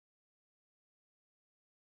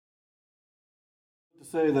To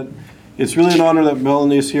say that it's really an honor that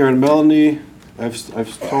Melanie's here, and Melanie,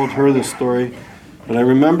 I've told her this story, but I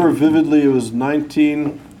remember vividly it was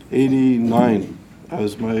 1989. It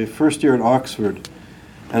was my first year at Oxford,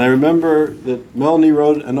 and I remember that Melanie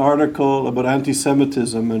wrote an article about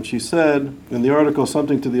anti-Semitism, and she said in the article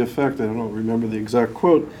something to the effect, I don't remember the exact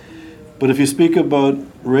quote, but if you speak about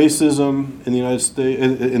racism in the United States,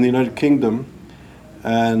 in the United Kingdom,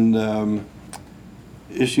 and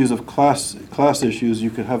issues of class issues, you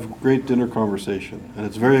could have great dinner conversation, and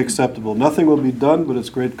it's very acceptable. Nothing will be done, but it's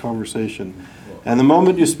great conversation. And the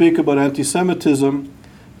moment you speak about anti-Semitism,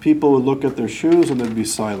 people would look at their shoes and there'd be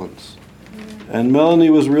silence. And Melanie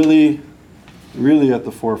was really at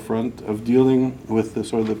the forefront of dealing with the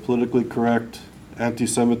sort of the politically correct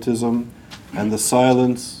anti-Semitism and the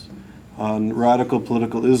silence on radical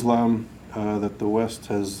political Islam that the West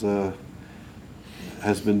has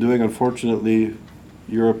been doing. Unfortunately,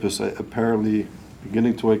 Europe is apparently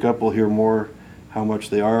beginning to wake up. We'll hear more how much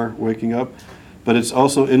they are waking up. But it's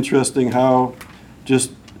also interesting how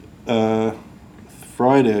just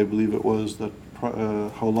Friday, I believe it was, that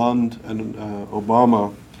Hollande and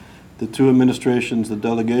Obama, the two administrations, the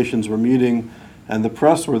delegations were meeting, and the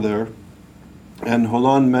press were there. And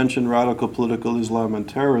Hollande mentioned radical political Islam and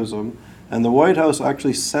terrorism, and the White House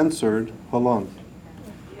actually censored Hollande.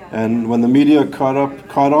 And when the media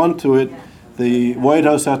caught on to it, the White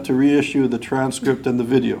House had to reissue the transcript and the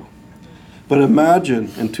video. But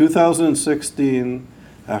imagine, in 2016,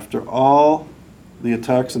 after all the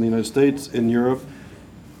attacks in the United States, in Europe,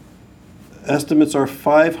 estimates are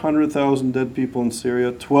 500,000 dead people in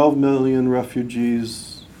Syria, 12 million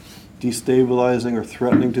refugees, destabilizing or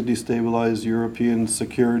threatening to destabilize European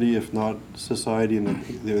security, if not society and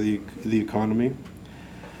the economy.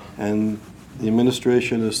 And the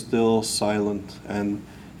administration is still silent, and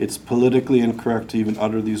it's politically incorrect to even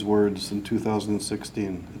utter these words in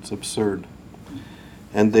 2016. It's absurd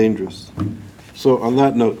and dangerous. So on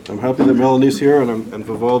that note, I'm happy that Melanie's here, and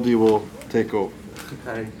Vivaldi will take over.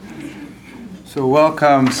 Okay. So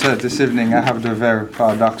welcome, sir. This evening I have the very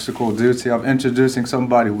paradoxical duty of introducing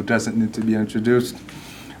somebody who doesn't need to be introduced.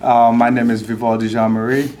 My name is Vivaldi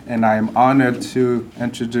Jean-Marie, and I am honored to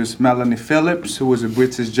introduce Melanie Phillips, who is a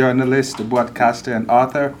British journalist, a broadcaster, and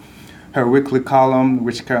author. Her weekly column,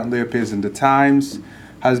 which currently appears in The Times,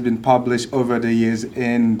 has been published over the years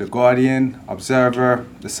in The Guardian, Observer,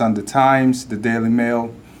 The Sunday Times, The Daily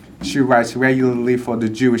Mail. She writes regularly for The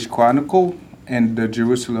Jewish Chronicle and The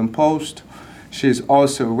Jerusalem Post. She is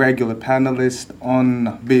also a regular panelist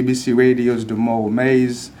on BBC Radio's The Moral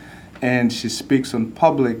Maze, and she speaks on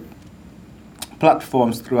public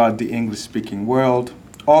platforms throughout the English-speaking world.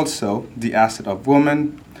 Also, The Asset of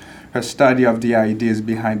Woman. Her study of the ideas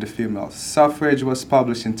behind the female suffrage was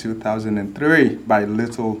published in 2003 by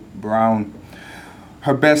Little Brown.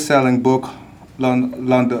 Her best-selling book,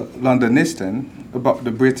 Londonistan, about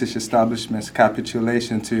the British establishment's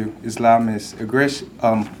capitulation to Islamist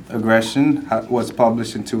aggression, was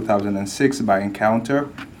published in 2006 by Encounter,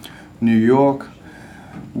 New York,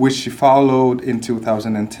 which she followed in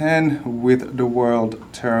 2010 with The World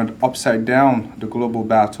Turned Upside Down, The Global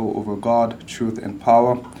Battle Over God, Truth and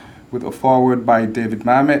Power, with a foreword by David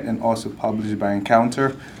Mamet and also published by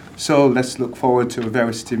Encounter. So let's look forward to a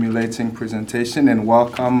very stimulating presentation, and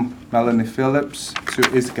welcome Melanie Phillips to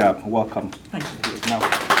ISGAB. Welcome. Thank you.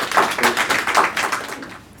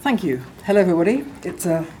 Thank you. Hello, everybody. It's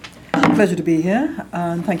a pleasure to be here,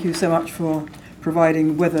 and thank you so much for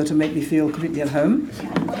providing weather to make me feel completely at home.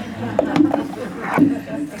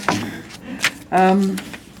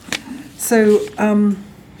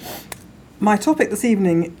 My topic this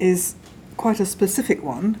evening is quite a specific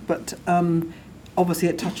one, but obviously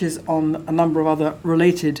it touches on a number of other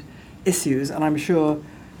related issues, and I'm sure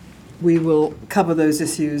we will cover those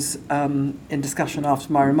issues in discussion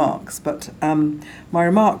after my remarks. But my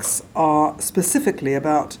remarks are specifically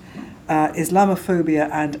about Islamophobia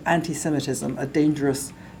and anti-Semitism, a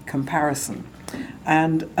dangerous comparison.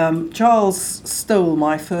 And Charles stole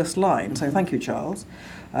my first line, so thank you, Charles,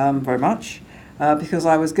 very much. Because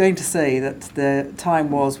I was going to say that the time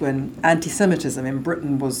was when anti-Semitism in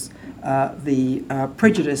Britain was the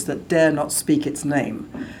prejudice that dare not speak its name.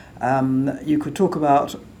 You could talk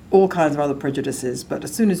about all kinds of other prejudices, but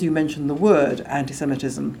as soon as you mentioned the word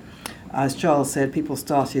anti-Semitism, as Charles said, people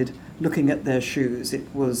started looking at their shoes. It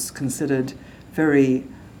was considered very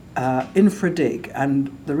infra-dig, and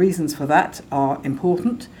the reasons for that are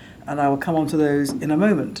important, and I will come on to those in a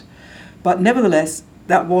moment. But nevertheless,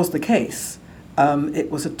 that was the case. It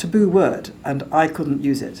was a taboo word, and I couldn't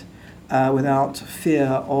use it. without fear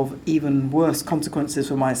of even worse consequences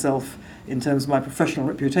for myself in terms of my professional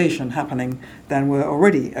reputation happening than were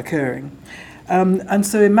already occurring. And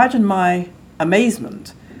so imagine my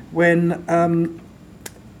amazement when,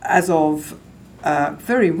 as of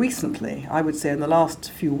very recently, I would say in the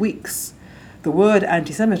last few weeks, the word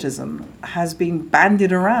anti-Semitism has been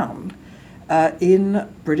bandied around in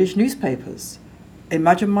British newspapers.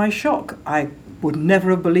 Imagine my shock. I would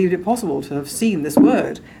never have believed it possible to have seen this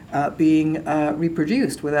word being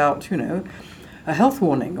reproduced without, a health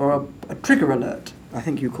warning or a trigger alert, I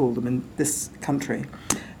think you call them in this country.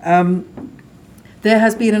 There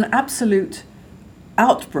has been an absolute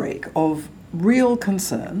outbreak of real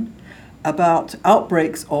concern about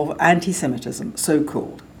outbreaks of anti-Semitism,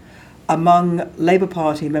 so-called, among Labour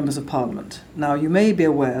Party members of Parliament. Now, you may be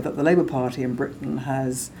aware that the Labour Party in Britain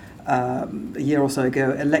has, a year or so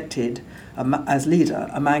ago, elected as leader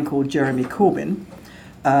a man called Jeremy Corbyn,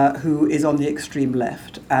 who is on the extreme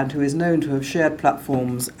left and who is known to have shared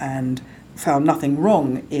platforms and found nothing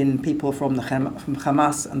wrong in people from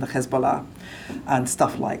Hamas and the Hezbollah and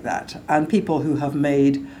stuff like that, and people who have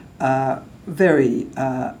made very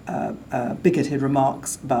bigoted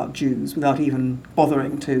remarks about Jews without even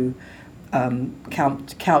bothering to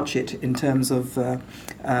couch it in terms of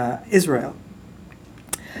Israel.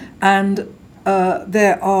 And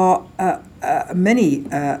there are many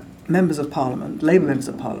members of Parliament, Labour members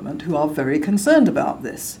of Parliament, who are very concerned about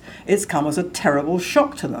this. It's come as a terrible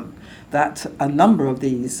shock to them that a number of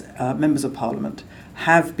these members of Parliament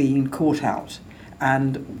have been caught out,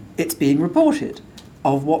 and it's being reported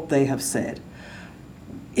of what they have said.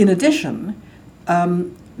 In addition,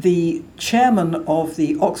 the chairman of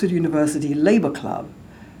the Oxford University Labour Club,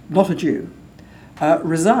 not a Jew,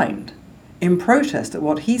 resigned in protest at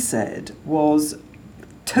what he said was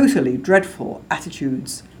totally dreadful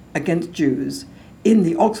attitudes against Jews in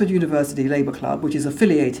the Oxford University Labour Club, which is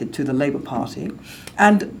affiliated to the Labour Party,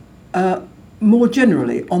 and more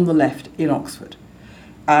generally on the left in Oxford.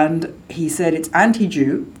 And he said it's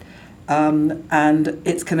anti-Jew and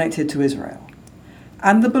it's connected to Israel.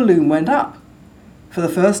 And the balloon went up. For the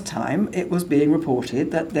first time, it was being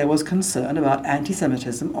reported that there was concern about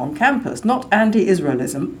anti-Semitism on campus. Not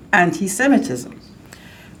anti-Israelism, anti-Semitism.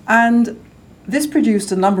 And this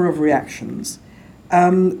produced a number of reactions,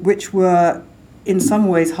 which were in some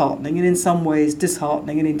ways heartening and in some ways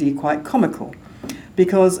disheartening and indeed quite comical,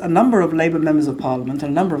 because a number of Labour members of Parliament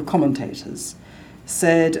and a number of commentators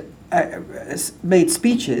made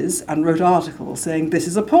speeches and wrote articles saying, this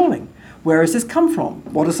is appalling. Where has this come from?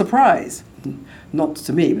 What a surprise. Not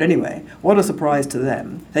to me, but anyway, what a surprise to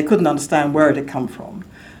them. They couldn't understand where it had come from,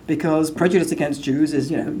 because prejudice against Jews is,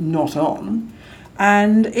 not on,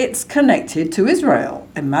 and it's connected to Israel.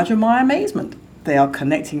 Imagine my amazement. They are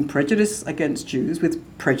connecting prejudice against Jews with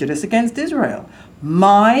prejudice against Israel.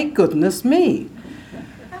 My goodness me.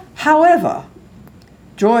 However,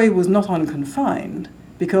 joy was not unconfined,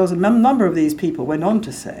 because a number of these people went on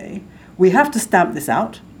to say, we have to stamp this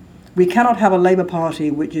out. We cannot have a Labour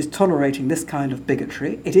Party which is tolerating this kind of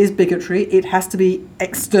bigotry. It is bigotry. It has to be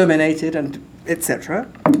exterminated and etc.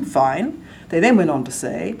 Fine. They then went on to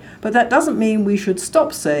say, but that doesn't mean we should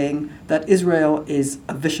stop saying that Israel is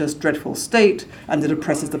a vicious, dreadful state and it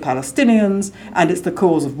oppresses the Palestinians and it's the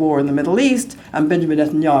cause of war in the Middle East and Benjamin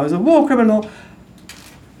Netanyahu is a war criminal,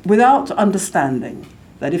 without understanding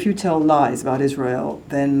that if you tell lies about Israel,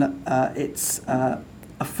 then it's a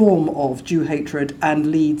form of Jew hatred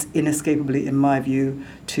and leads inescapably, in my view,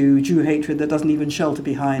 to Jew hatred that doesn't even shelter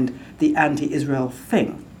behind the anti-Israel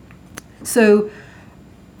thing. So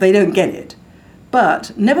they don't get it.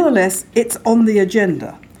 But nevertheless, it's on the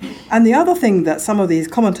agenda. And the other thing that some of these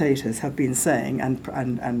commentators have been saying,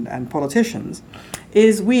 and politicians,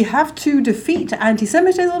 is we have to defeat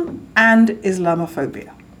anti-Semitism and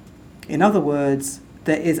Islamophobia. In other words,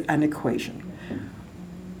 there is an equation.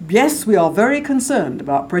 Yes, we are very concerned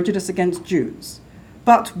about prejudice against Jews,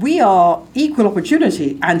 but we are equal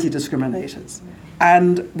opportunity anti-discriminators,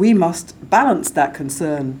 and we must balance that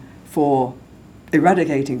concern for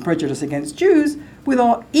eradicating prejudice against Jews with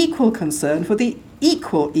our equal concern for the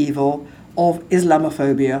equal evil of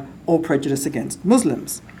Islamophobia or prejudice against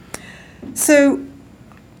Muslims. So,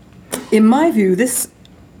 in my view, this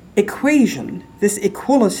equation, this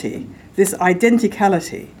equality, this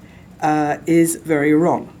identicality is very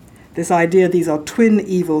wrong. This idea these are twin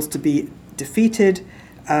evils to be defeated,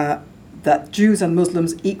 that Jews and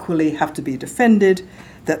Muslims equally have to be defended,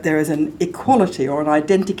 that there is an equality or an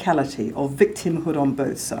identicality of victimhood on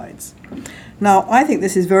both sides. Now, I think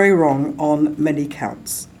this is very wrong on many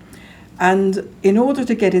counts. And in order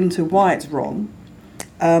to get into why it's wrong,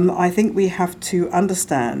 I think we have to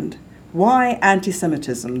understand why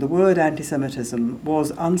anti-Semitism, the word anti-Semitism,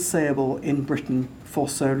 was unsayable in Britain for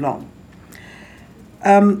so long.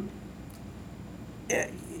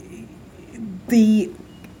 The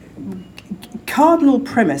cardinal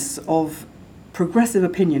premise of progressive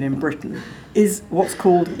opinion in Britain is what's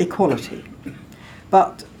called equality.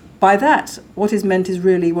 But by that, what is meant is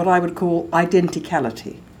really what I would call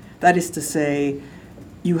identicality. That is to say,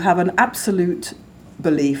 you have an absolute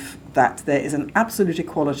belief that there is an absolute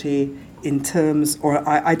equality in terms, or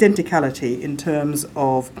identicality in terms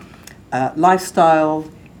of lifestyle,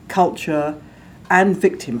 culture, and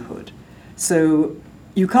victimhood. So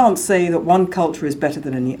you can't say that one culture is better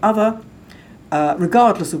than any other,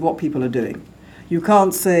 regardless of what people are doing. You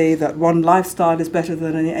can't say that one lifestyle is better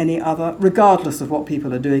than any other, regardless of what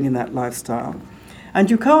people are doing in that lifestyle.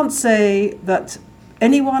 And you can't say that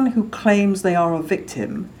anyone who claims they are a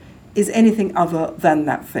victim is anything other than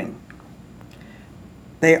that thing.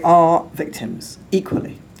 They are victims,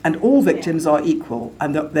 equally. And all victims are equal,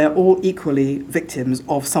 and that they're all equally victims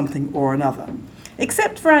of something or another,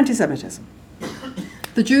 except for anti-Semitism.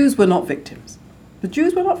 The Jews were not victims. The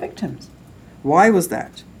Jews were not victims. Why was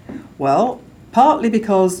that? Well, partly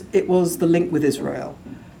because it was the link with Israel.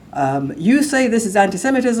 You say this is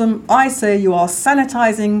anti-Semitism. I say you are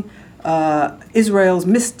sanitizing Israel's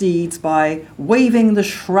misdeeds by waving the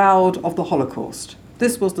shroud of the Holocaust.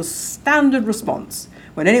 This was the standard response.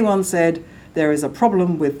 When anyone said there is a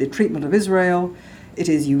problem with the treatment of Israel, it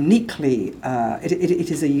is uniquely, it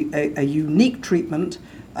is a unique treatment,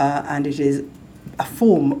 and it is a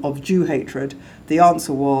form of Jew hatred. The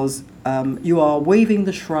answer was, you are waving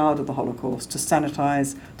the shroud of the Holocaust to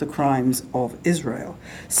sanitize the crimes of Israel.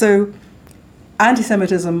 So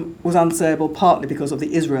anti-Semitism was unsayable partly because of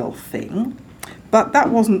the Israel thing, but that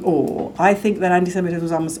wasn't all. I think that anti-Semitism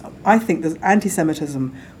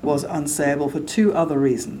was unsayable for two other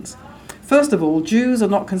reasons. First of all, Jews are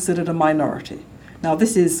not considered a minority. Now,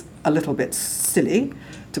 this is a little bit silly,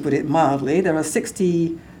 to put it mildly. There are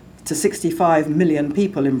 60 to 65 million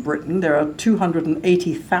people in Britain. There are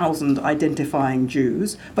 280,000 identifying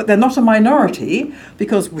Jews, but they're not a minority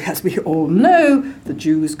because, as we all know, the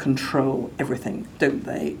Jews control everything, don't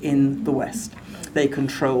they, in the West? They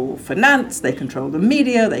control finance, they control the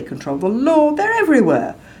media, they control the law, they're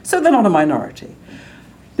everywhere. So they're not a minority.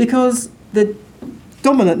 Because the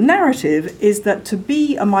dominant narrative is that to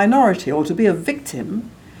be a minority or to be a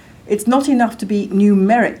victim, it's not enough to be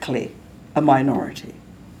numerically a minority.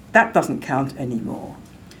 That doesn't count anymore.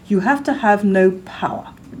 You have to have no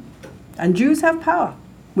power. And Jews have power.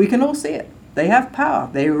 We can all see it. They have power.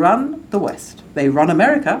 They run the West. They run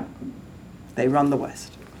America. They run the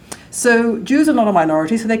West. So Jews are not a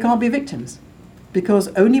minority, so they can't be victims, because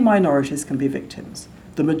only minorities can be victims.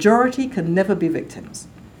 The majority can never be victims.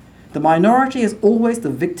 The minority is always the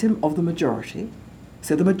victim of the majority,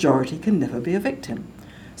 so the majority can never be a victim.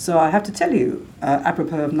 So I have to tell you,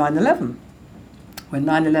 apropos of 9/11, when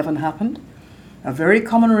 9/11 happened, a very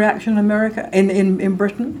common reaction in America, in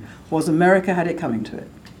Britain, was America had it coming to it.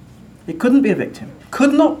 It couldn't be a victim.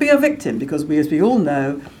 Could not be a victim because, as we all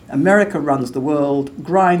know, America runs the world,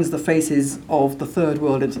 grinds the faces of the third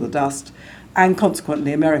world into the dust, and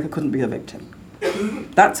consequently America couldn't be a victim.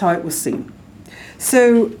 That's how it was seen.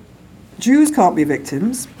 So Jews can't be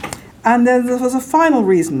victims. And then there was a final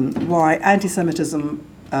reason why anti-Semitism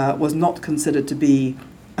was not considered to be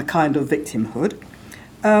a kind of victimhood,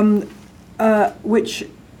 which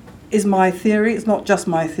is my theory. It's not just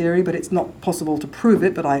my theory, but it's not possible to prove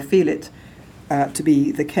it, but I feel it to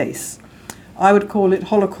be the case. I would call it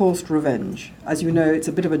Holocaust revenge. As you know, it's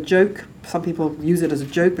a bit of a joke. Some people use it as a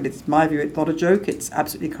joke, but in my view, it's not a joke. It's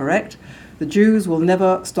absolutely correct. The Jews will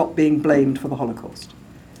never stop being blamed for the Holocaust,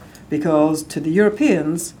 because to the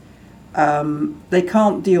Europeans, they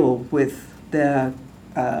can't deal with their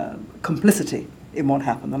complicity in what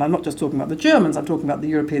happened. And I'm not just talking about the Germans, I'm talking about the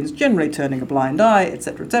Europeans generally turning a blind eye,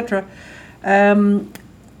 etc., etc.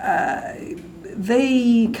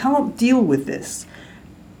 They can't deal with this.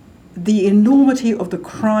 The enormity of the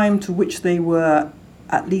crime to which they were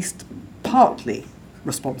at least partly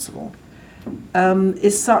responsible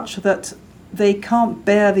is such that they can't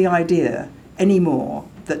bear the idea anymore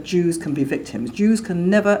that Jews can be victims. Jews can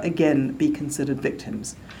never again be considered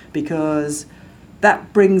victims, because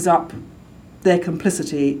that brings up their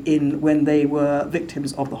complicity in when they were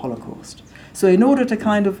victims of the Holocaust. So in order to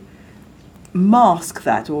kind of mask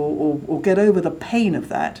that or get over the pain of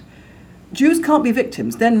that, Jews can't be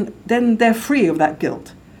victims. Then they're free of that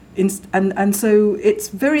guilt. And so it's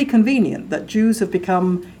very convenient that Jews have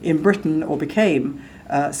become, in Britain, or became,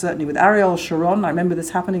 certainly with Ariel Sharon, I remember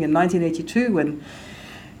this happening in 1982 when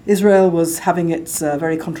Israel was having its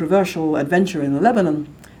very controversial adventure in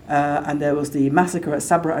Lebanon, and there was the massacre at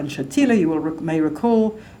Sabra and Shatila, you may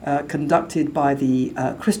recall, conducted by the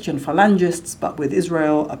Christian phalangists, but with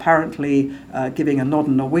Israel apparently giving a nod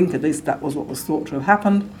and a wink. At least that was what was thought to have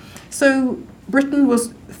happened. So Britain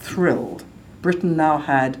was thrilled. Britain now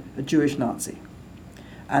had a Jewish Nazi.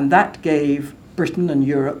 And that gave Britain and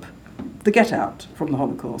Europe the get out from the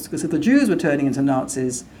Holocaust. Because if the Jews were turning into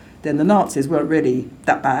Nazis, then the Nazis weren't really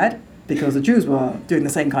that bad, because the Jews were doing the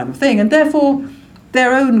same kind of thing. And therefore,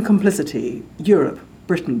 their own complicity, Europe,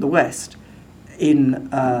 Britain, the West, in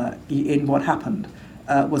what happened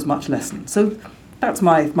was much lessened. So that's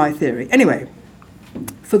my theory. Anyway,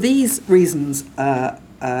 for these reasons,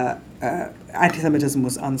 anti-Semitism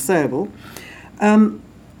was unsayable.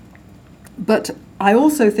 But I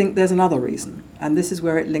also think there's another reason, and this is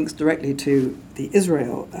where it links directly to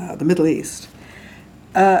the Middle East.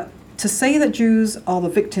 To say that Jews are the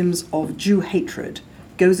victims of Jew hatred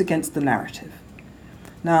goes against the narrative.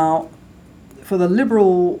 Now, for the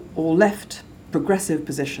liberal or left progressive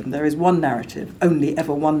position, there is one narrative, only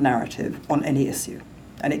ever one narrative on any issue,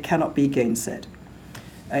 and it cannot be gainsaid.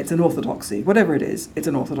 It's an orthodoxy. Whatever it is, it's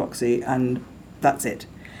an orthodoxy, and that's it.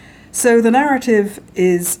 So the narrative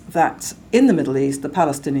is that in the Middle East, the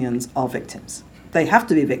Palestinians are victims. They have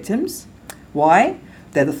to be victims. Why?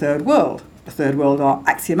 They're the third world. The third world are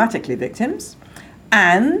axiomatically victims,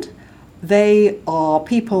 and they are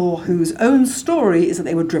people whose own story is that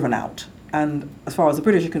they were driven out. And as far as the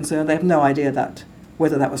British are concerned, they have no idea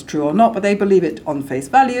whether that was true or not, but they believe it on face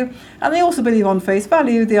value. And they also believe on face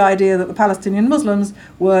value the idea that the Palestinian Muslims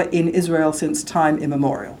were in Israel since time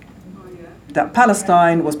immemorial. That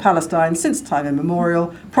Palestine was Palestine since time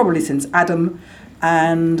immemorial, probably since Adam,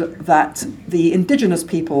 and that the indigenous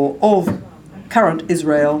people of current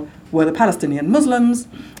Israel were the Palestinian Muslims,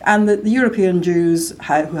 and that the European Jews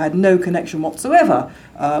who had no connection whatsoever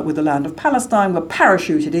with the land of Palestine were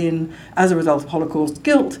parachuted in as a result of Holocaust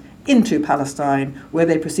guilt into Palestine, where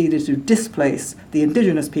they proceeded to displace the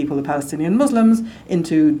indigenous people, the Palestinian Muslims,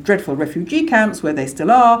 into dreadful refugee camps, where they still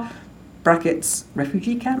are, brackets,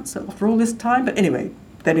 refugee camps after all this time, but anyway,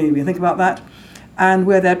 they didn't even think about that, and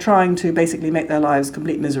where they're trying to basically make their lives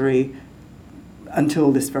complete misery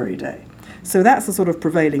until this very day. So that's the sort of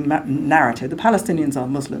prevailing narrative. The Palestinians are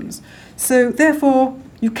Muslims. So therefore,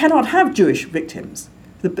 you cannot have Jewish victims.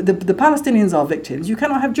 The Palestinians are victims. You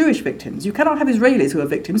cannot have Jewish victims. You cannot have Israelis who are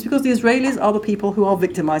victims, because the Israelis are the people who are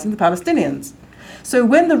victimizing the Palestinians. So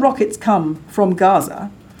when the rockets come from Gaza,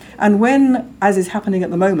 and when, as is happening at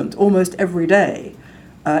the moment, almost every day,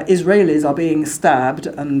 Israelis are being stabbed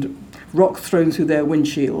and rocks thrown through their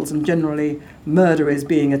windshields, and generally murder is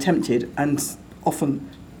being attempted and often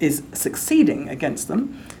is succeeding against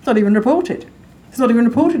them, it's not even reported. It's not even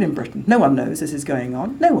reported in Britain. No one knows this is going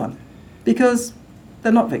on. No one. Because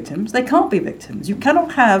they're not victims. They can't be victims. You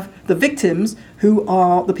cannot have the victims who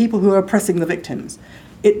are the people who are oppressing the victims.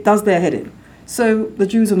 It does their head in. So the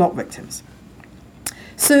Jews are not victims.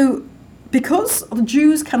 So because the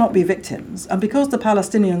Jews cannot be victims, and because the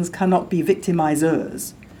Palestinians cannot be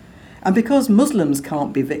victimizers, and because Muslims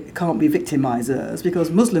can't be victimizers, because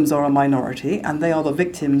Muslims are a minority and they are the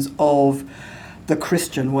victims of the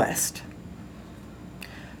Christian West,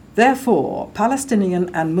 therefore Palestinian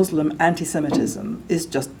and Muslim anti-Semitism is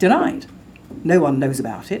just denied. No one knows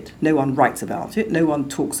about it, no one writes about it, no one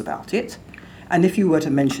talks about it, and if you were to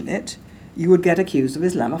mention it, you would get accused of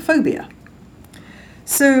Islamophobia.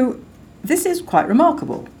 So this is quite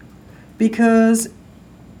remarkable, because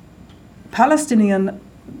Palestinian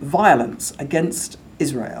violence against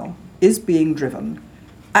Israel is being driven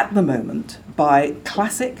at the moment by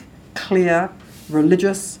classic, clear,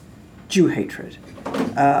 religious Jew hatred.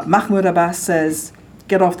 Mahmoud Abbas says,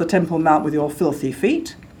 "Get off the Temple Mount with your filthy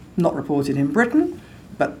feet," not reported in Britain,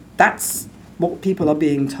 but that's what people are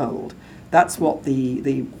being told. That's what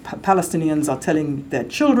the Palestinians are telling their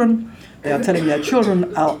children. They are telling their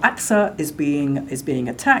children Al-Aqsa is being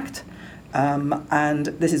attacked. And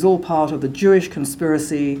this is all part of the Jewish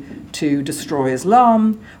conspiracy to destroy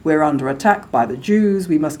Islam. We're under attack by the Jews.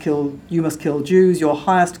 You must kill Jews. Your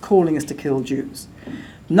highest calling is to kill Jews.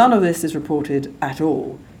 None of this is reported at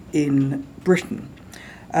all in Britain.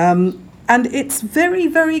 And it's very,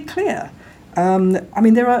 very clear.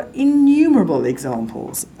 There are innumerable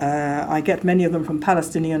examples. I get many of them from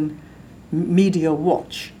Palestinian Media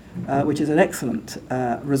Watch, which is an excellent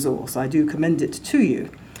resource. I do commend it to you.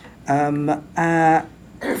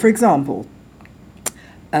 For example,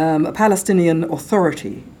 a Palestinian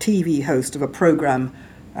Authority TV host of a program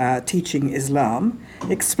Teaching Islam,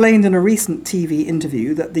 explained in a recent TV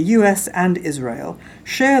interview that the US and Israel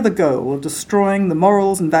share the goal of destroying the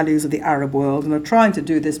morals and values of the Arab world and are trying to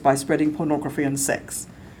do this by spreading pornography and sex.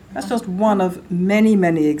 That's just one of many,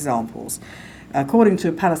 many examples. According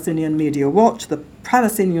to Palestinian Media Watch, the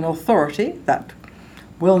Palestinian Authority, that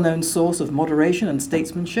well-known source of moderation and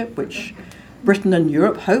statesmanship, which Britain and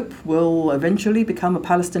Europe hope will eventually become a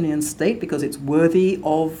Palestinian state because it's worthy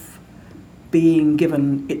of being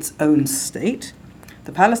given its own state,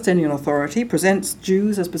 the Palestinian Authority presents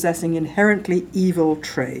Jews as possessing inherently evil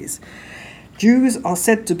traits. Jews are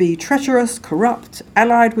said to be treacherous, corrupt,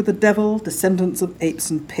 allied with the devil, descendants of apes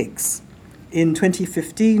and pigs. In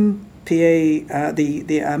 2015,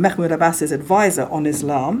 Mahmoud Abbas's advisor on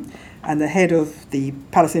Islam and the head of the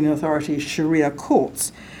Palestinian Authority Sharia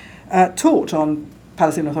courts taught on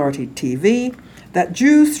Palestinian Authority TV that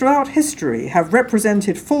Jews throughout history have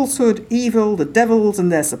represented falsehood, evil, the devils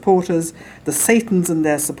and their supporters, the Satans and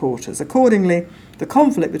their supporters. Accordingly, the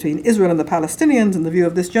conflict between Israel and the Palestinians, in the view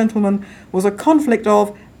of this gentleman, was a conflict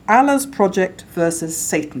of Allah's project versus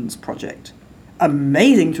Satan's project.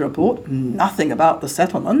 Amazing to report, nothing about the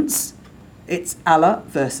settlements. It's Allah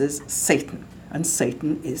versus Satan, and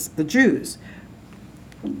Satan is the Jews.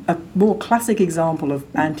 A more classic example of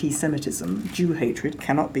anti-Semitism, Jew hatred,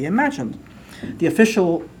 cannot be imagined. The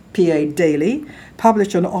official PA Daily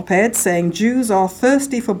published an op-ed saying Jews are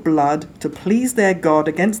thirsty for blood to please their God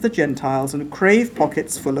against the Gentiles and crave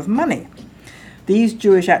pockets full of money. These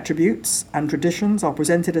Jewish attributes and traditions are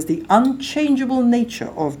presented as the unchangeable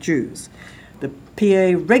nature of Jews. The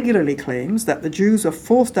PA regularly claims that the Jews were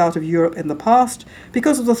forced out of Europe in the past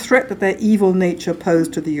because of the threat that their evil nature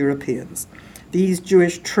posed to the Europeans. These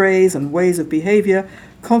Jewish traits and ways of behavior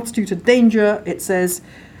constitute a danger, it says,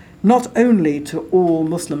 not only to all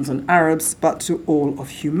Muslims and Arabs, but to all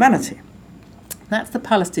of humanity. That's the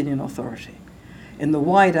Palestinian Authority. In the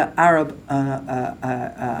wider Arab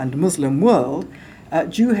and Muslim world,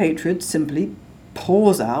 Jew hatred simply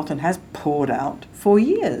pours out and has poured out for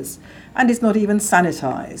years, and is not even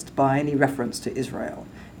sanitized by any reference to Israel.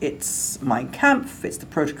 It's Mein Kampf, it's the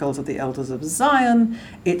Protocols of the Elders of Zion,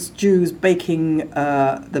 it's Jews baking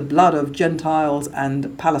the blood of Gentiles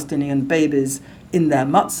and Palestinian babies in their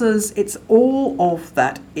matzahs. It's all of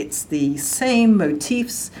that. It's the same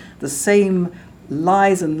motifs, the same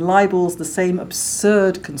lies and libels, the same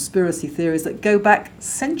absurd conspiracy theories that go back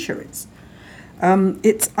centuries.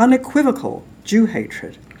 It's unequivocal Jew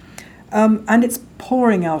hatred, and it's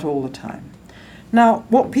pouring out all the time. Now,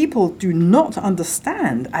 what people do not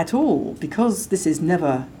understand at all, because this is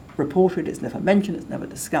never reported, it's never mentioned, it's never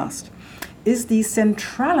discussed, is the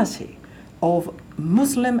centrality of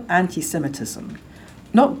Muslim anti-Semitism,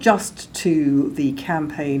 not just to the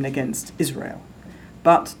campaign against Israel,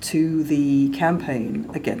 but to the campaign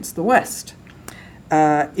against the West.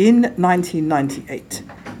 In 1998,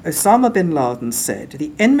 Osama bin Laden said,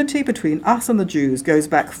 "The enmity between us and the Jews goes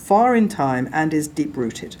back far in time and is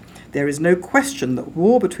deep-rooted. There is no question that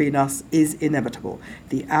war between us is inevitable.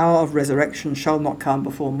 The hour of resurrection shall not come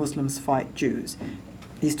before Muslims fight Jews."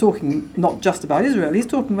 He's talking not just about Israel, he's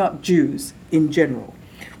talking about Jews in general.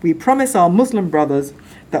 "We promise our Muslim brothers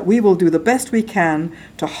that we will do the best we can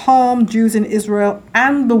to harm Jews in Israel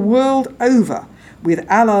and the world over with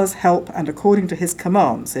Allah's help and according to his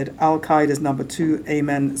command," said Al-Qaeda's number 2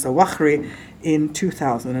 Ayman Zawahri in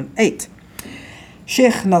 2008.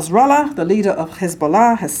 Sheikh Nasrallah, the leader of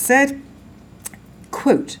Hezbollah, has said,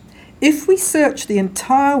 quote, "If we search the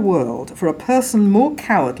entire world for a person more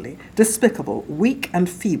cowardly, despicable, weak and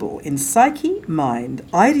feeble in psyche, mind,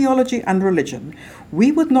 ideology and religion,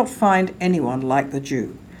 we would not find anyone like the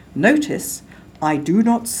Jew. Notice, I do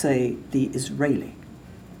not say the Israeli."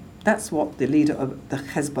 That's what the leader of the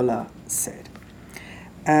Hezbollah said.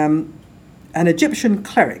 An Egyptian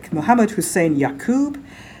cleric, Mohammed Hussein Yaqub,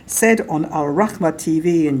 said on Al-Rahma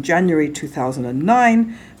TV in January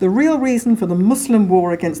 2009, the real reason for the Muslim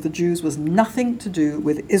war against the Jews was nothing to do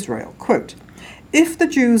with Israel. Quote, "If the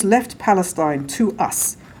Jews left Palestine to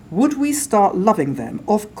us, would we start loving them?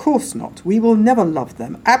 Of course not. We will never love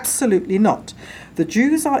them. Absolutely not. The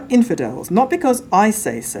Jews are infidels, not because I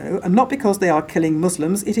say so, and not because they are killing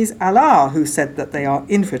Muslims. It is Allah who said that they are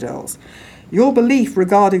infidels. Your belief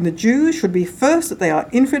regarding the Jews should be first that they are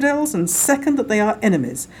infidels and second that they are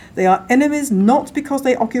enemies. They are enemies not because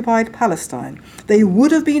they occupied Palestine. They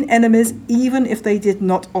would have been enemies even if they did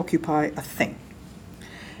not occupy a thing."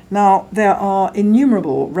 Now, there are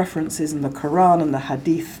innumerable references in the Quran and the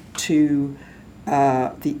Hadith to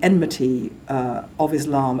the enmity of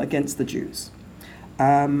Islam against the Jews.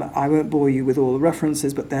 I won't bore you with all the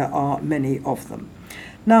references, but there are many of them.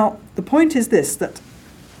 Now, the point is this, that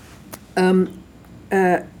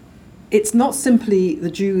It's not simply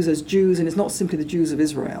the Jews as Jews, and it's not simply the Jews of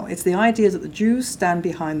Israel. It's the idea that the Jews stand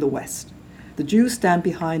behind the West. The Jews stand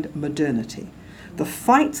behind modernity. The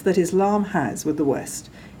fight that Islam has with the West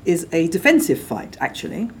is a defensive fight,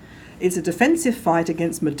 actually. It's a defensive fight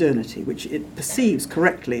against modernity, which it perceives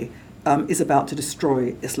correctly is about to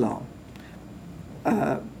destroy Islam.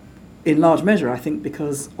 In large measure, I think,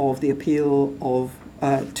 because of the appeal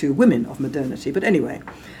to women of modernity. But anyway,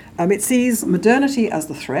 it sees modernity as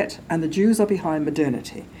the threat, and the Jews are behind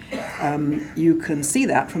modernity. You can see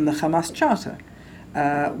that from the Hamas Charter,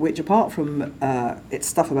 which, apart from its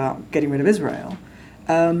stuff about getting rid of Israel,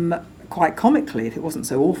 quite comically, if it wasn't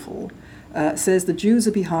so awful, says the Jews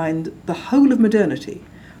are behind the whole of modernity,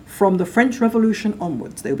 from the French Revolution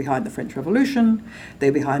onwards. They were behind the French Revolution, they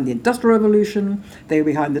were behind the Industrial Revolution, they were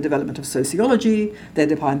behind the development of sociology, they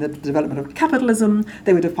were behind the development of capitalism,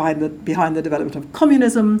 they were behind the development of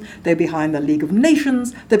communism, they're behind the League of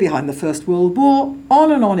Nations, they're behind the First World War,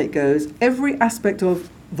 on and on it goes. Every aspect of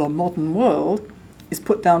the modern world is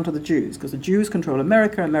put down to the Jews, because the Jews control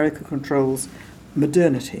America, America controls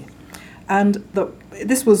modernity. And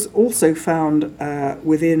this was also found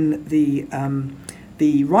within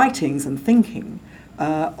the writings and thinking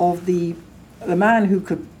of the man who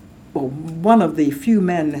could, well, one of the few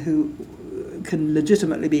men who can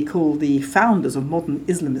legitimately be called the founders of modern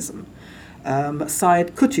Islamism,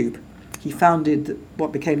 Sayyid Qutb. He founded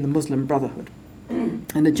what became the Muslim Brotherhood,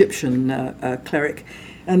 an Egyptian cleric,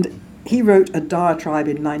 and he wrote a diatribe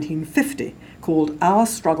in 1950 called Our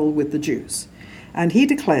Struggle with the Jews. And he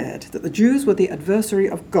declared that the Jews were the adversary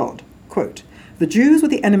of God. Quote, "The Jews were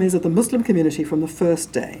the enemies of the Muslim community from the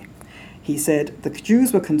first day." He said, "The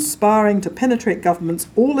Jews were conspiring to penetrate governments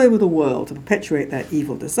all over the world to perpetuate their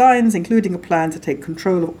evil designs, including a plan to take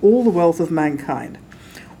control of all the wealth of mankind.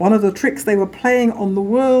 One of the tricks they were playing on the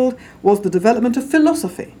world was the development of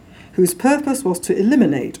philosophy, whose purpose was to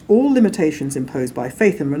eliminate all limitations imposed by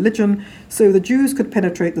faith and religion, so the Jews could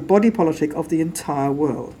penetrate the body politic of the entire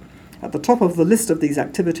world. At the top of the list of these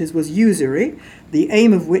activities was usury, the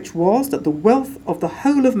aim of which was that the wealth of the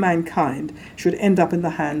whole of mankind should end up in the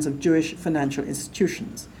hands of Jewish financial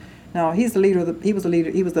institutions." Now, he was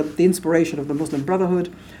the inspiration of the Muslim Brotherhood.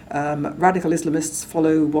 Radical Islamists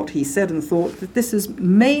follow what he said and thought that this is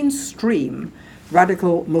mainstream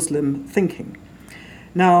radical Muslim thinking.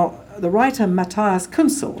 Now, the writer Matthias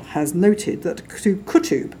Kunzel has noted that to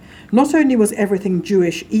Qutb, not only was everything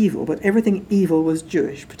Jewish evil, but everything evil was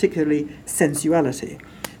Jewish, particularly sensuality.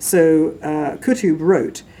 So Qutb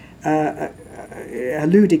wrote,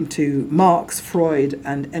 alluding to Marx, Freud,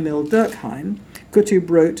 and Emil Durkheim, Qutb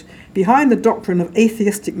wrote, "Behind the doctrine of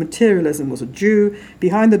atheistic materialism was a Jew,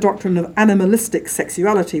 behind the doctrine of animalistic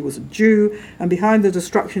sexuality was a Jew, and behind the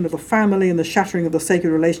destruction of the family and the shattering of the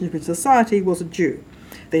sacred relationship in society was a Jew.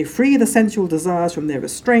 They free the sensual desires from their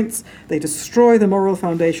restraints. They destroy the moral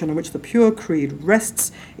foundation on which the pure creed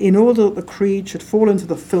rests, in order that the creed should fall into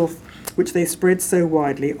the filth which they spread so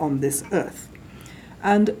widely on this earth."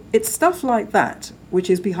 And it's stuff like that which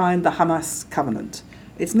is behind the Hamas covenant.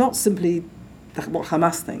 It's not simply what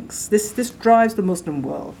Hamas thinks. This drives the Muslim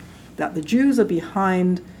world, that the Jews are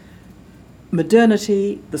behind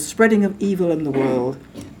modernity, the spreading of evil in the world,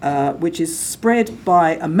 which is spread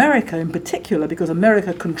by America in particular, because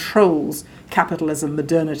America controls capitalism,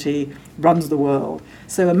 modernity, runs the world.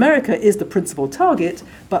 So America is the principal target,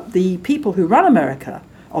 but the people who run America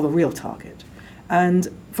are the real target. And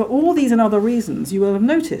for all these and other reasons, you will have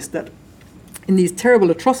noticed that in these terrible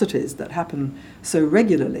atrocities that happen so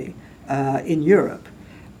regularly in Europe,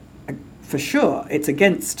 for sure, it's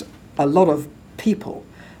against a lot of people.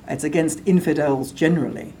 It's against infidels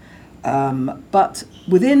generally. But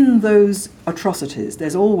within those atrocities,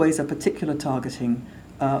 there's always a particular targeting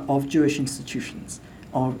of Jewish institutions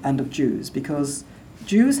and of Jews, because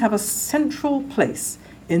Jews have a central place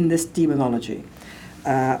in this demonology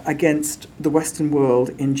against the Western world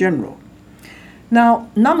in general. Now,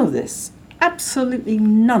 none of this, absolutely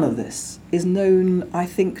none of this, is known, I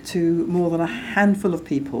think, to more than a handful of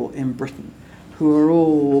people in Britain, who are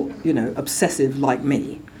all, obsessive like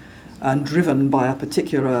me, and driven by a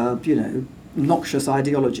particular, noxious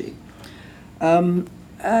ideology.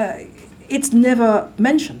 It's never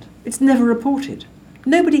mentioned. It's never reported.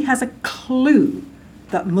 Nobody has a clue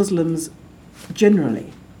that Muslims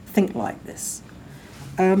generally think like this.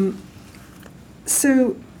 And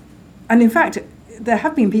in fact, there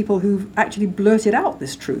have been people who've actually blurted out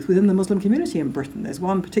this truth within the Muslim community in Britain. There's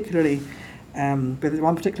one particular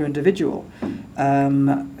individual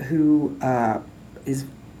who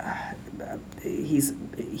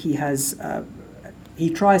he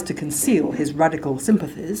tries to conceal his radical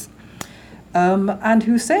sympathies, and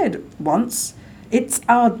who said once, "It's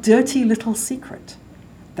our dirty little secret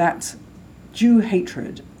that Jew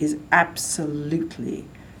hatred is absolutely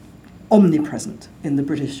omnipresent in the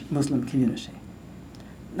British Muslim community."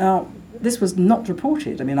 Now, this was not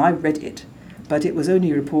reported. I mean, I read it, but it was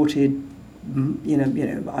only reported,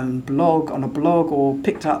 on a blog or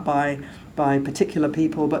picked up by particular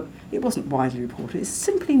people, but it wasn't widely reported. It's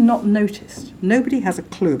simply not noticed. Nobody has a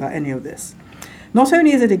clue about any of this. Not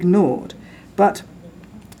only is it ignored, but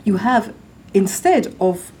you have, instead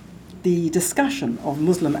of the discussion of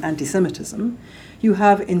Muslim anti-Semitism, you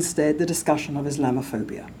have instead the discussion of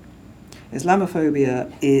Islamophobia.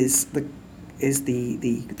 Islamophobia is the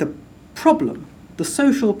problem, the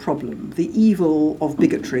social problem, the evil of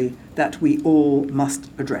bigotry that we all must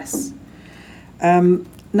address.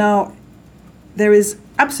 Now, there is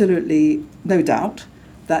absolutely no doubt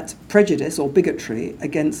that prejudice or bigotry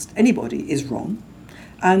against anybody is wrong,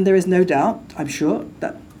 and there is no doubt, I'm sure,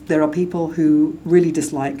 that there are people who really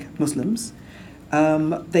dislike Muslims.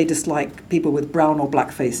 They dislike people with brown or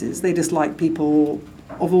black faces. They dislike people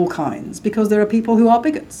of all kinds because there are people who are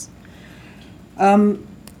bigots.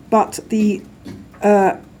 But the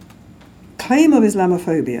claim of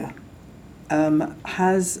Islamophobia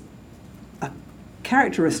has a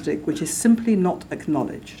characteristic which is simply not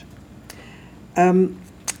acknowledged.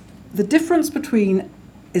 The difference between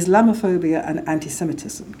Islamophobia and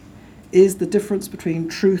anti-Semitism is the difference between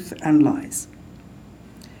truth and lies.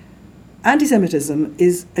 Anti-Semitism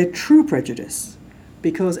is a true prejudice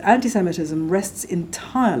because anti-Semitism rests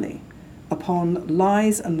entirely upon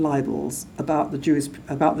lies and libels about the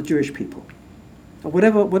Jewish people. Or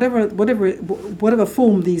whatever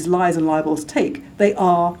form these lies and libels take, they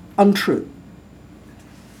are untrue.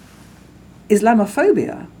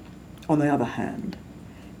 Islamophobia, on the other hand,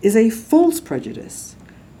 is a false prejudice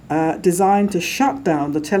designed to shut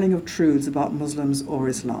down the telling of truths about Muslims or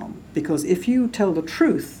Islam. Because if you tell the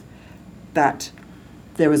truth that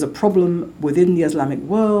there is a problem within the Islamic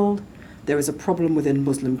world, there is a problem within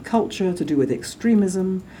Muslim culture to do with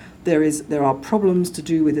extremism, there are problems to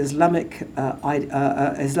do with Islamic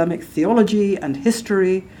theology and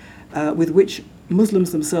history with which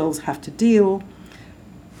Muslims themselves have to deal,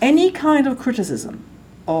 any kind of criticism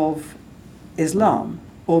of Islam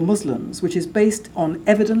or Muslims which is based on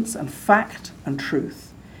evidence and fact and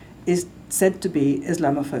truth is said to be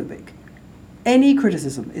Islamophobic. Any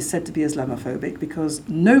criticism is said to be Islamophobic because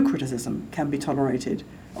no criticism can be tolerated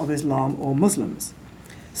of Islam or Muslims.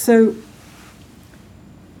 So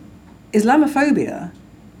Islamophobia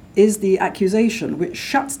is the accusation which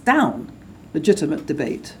shuts down legitimate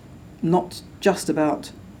debate, not just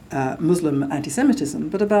about Muslim anti-Semitism,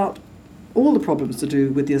 but about all the problems to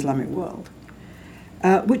do with the Islamic world,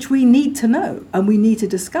 which we need to know and we need to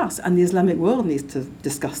discuss, and the Islamic world needs to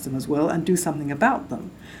discuss them as well and do something about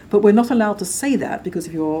them. But we're not allowed to say that because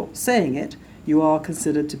if you're saying it, you are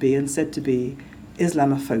considered to be and said to be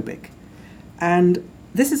Islamophobic. And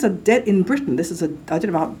this is in Britain, I don't know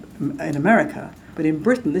about in America, but in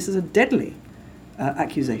Britain this is a deadly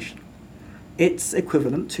accusation. It's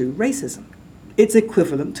equivalent to racism. It's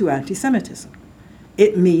equivalent to anti-Semitism.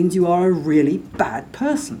 It means you are a really bad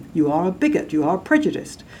person. You are a bigot. You are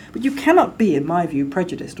prejudiced. But you cannot be, in my view,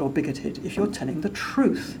 prejudiced or bigoted if you're telling the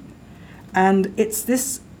truth. And it's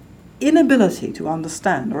this inability to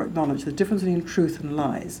understand or acknowledge the difference between truth and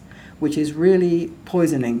lies which is really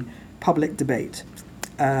poisoning public debate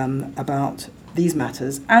about these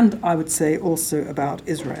matters, and I would say also about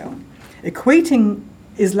Israel. Equating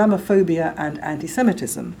Islamophobia and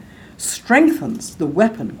anti-Semitism strengthens the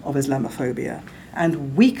weapon of Islamophobia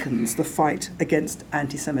and weakens the fight against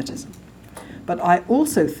anti-Semitism. But I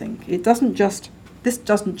also think this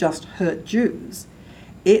doesn't just hurt Jews,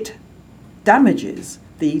 it damages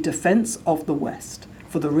the defense of the West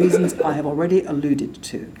for the reasons I have already alluded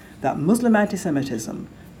to, that Muslim anti-Semitism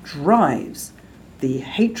drives the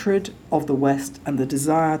hatred of the West and the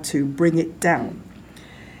desire to bring it down.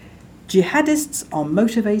 Jihadists are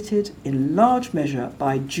motivated in large measure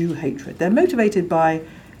by Jew hatred. They're motivated by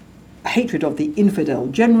hatred of the infidel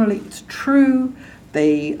generally, it's true.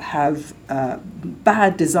 They have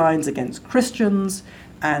bad designs against Christians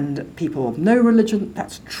and people of no religion,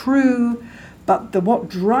 that's true. But what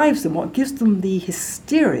drives them, what gives them the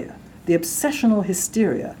hysteria, the obsessional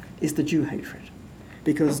hysteria, is the Jew hatred.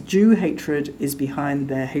 Because Jew hatred is behind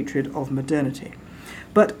their hatred of modernity.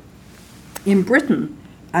 But in Britain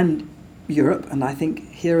and Europe, and I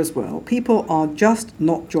think here as well, people are just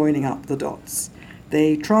not joining up the dots.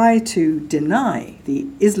 They try to deny the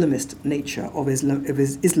Islamist nature of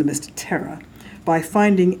Islamist terror by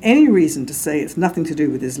finding any reason to say it's nothing to do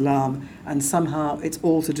with Islam and somehow it's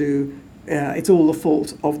all to do it's all the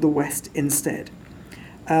fault of the West instead.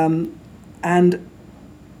 And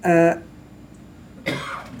the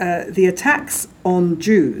attacks on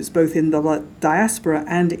Jews, both in the diaspora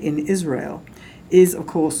and in Israel, is, of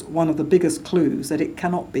course, one of the biggest clues that it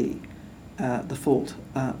cannot be the fault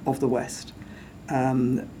of the West.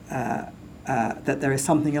 That there is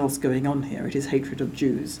something else going on here. It is hatred of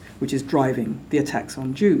Jews which is driving the attacks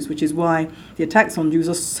on Jews, which is why the attacks on Jews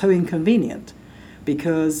are so inconvenient,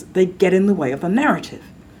 because they get in the way of the narrative.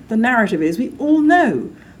 The narrative is, we all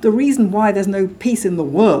know, the reason why there's no peace in the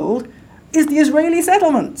world is the Israeli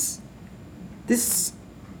settlements. This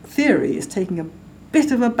theory is taking a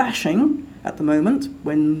bit of a bashing at the moment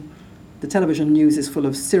when the television news is full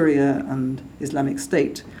of Syria and Islamic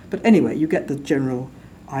State. But anyway, you get the general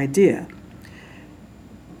idea.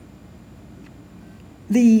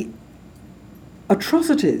 The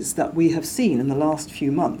atrocities that we have seen in the last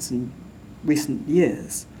few months and recent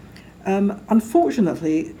years,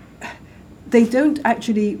 unfortunately, they don't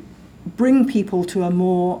actually bring people to a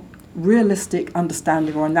more realistic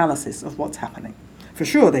understanding or analysis of what's happening. For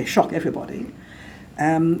sure, they shock everybody.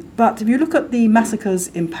 But if you look at the massacres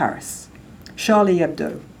in Paris, Charlie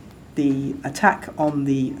Hebdo, the attack on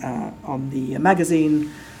the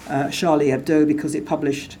magazine Charlie Hebdo because it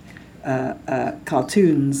published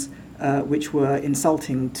cartoons which were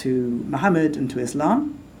insulting to Muhammad and to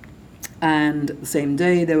Islam. And the same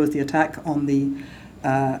day there was the attack on the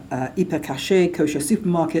Hyper Caché kosher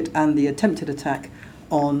supermarket and the attempted attack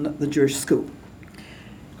on the Jewish school.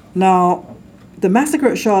 Now, the massacre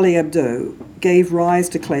at Charlie Hebdo gave rise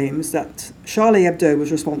to claims that Charlie Hebdo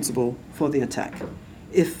was responsible for the attack.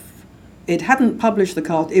 If it hadn't published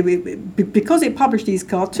because it published these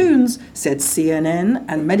cartoons, said CNN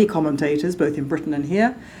and many commentators, both in Britain and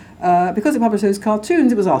here, because it published those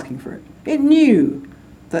cartoons, it was asking for it. It knew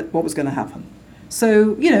that what was going to happen.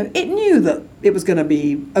 So, it knew that it was going to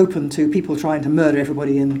be open to people trying to murder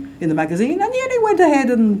everybody in the magazine, and yet it went ahead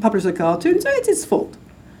and published a cartoon, so it's its fault.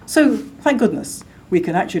 So, thank goodness, we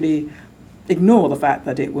can actually ignore the fact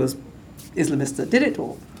that it was Islamists that did it,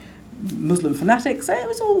 or Muslim fanatics. It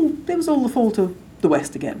was all the fault of the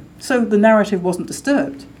West again. So the narrative wasn't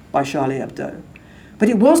disturbed by Charlie Hebdo, but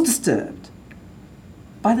it was disturbed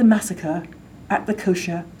by the massacre at the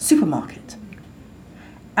kosher supermarket.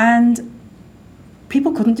 And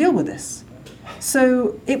people couldn't deal with this.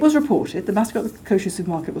 So it was reported, the massacre at the kosher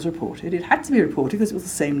supermarket was reported. It had to be reported because it was the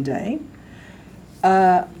same day.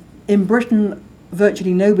 In Britain,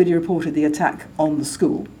 virtually nobody reported the attack on the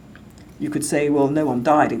school. You could say, well, no one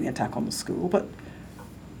died in the attack on the school, but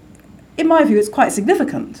in my view, it's quite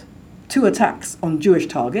significant. 2 attacks on Jewish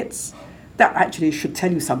targets, that actually should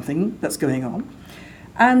tell you something that's going on.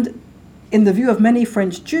 And in the view of many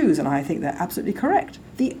French Jews, and I think they're absolutely correct,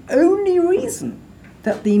 the only reason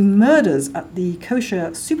that the murders at the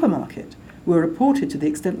kosher supermarket were reported to the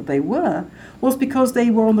extent that they were was because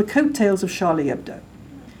they were on the coattails of Charlie Hebdo.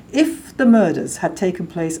 If the murders had taken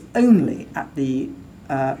place only at the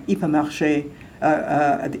Hyper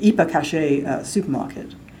Caché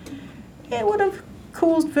supermarket, it would have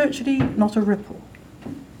caused virtually not a ripple.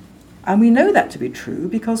 And we know that to be true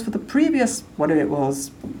because for the previous, whatever it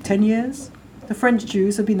was, 10 years, the French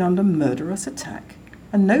Jews have been under murderous attack.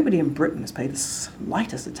 And nobody in Britain has paid the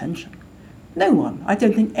slightest attention. No one. I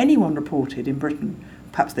don't think anyone reported in Britain,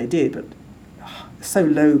 perhaps they did, but so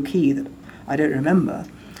low key that I don't remember,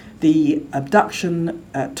 the abduction,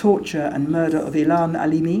 torture and murder of Ilan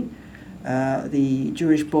Halimi, the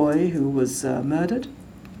Jewish boy who was murdered.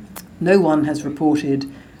 No one has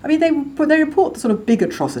reported. I mean, they report the sort of big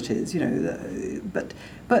atrocities, but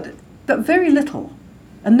very little.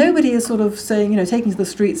 And nobody is sort of saying, taking to the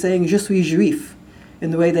street saying, je suis juif,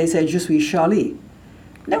 in the way they say, je suis Charlie.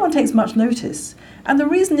 No one takes much notice. And the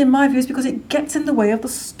reason, in my view, is because it gets in the way of the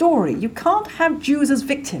story. You can't have Jews as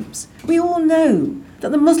victims. We all know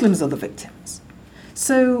that the Muslims are the victims.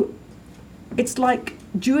 So it's like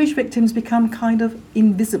Jewish victims become kind of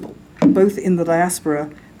invisible, both in the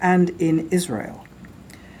diaspora and in Israel.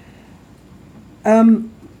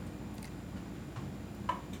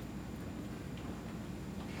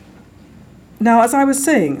 Now, as I was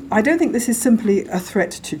saying, I don't think this is simply a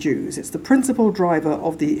threat to Jews. It's the principal driver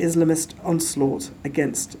of the Islamist onslaught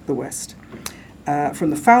against the West.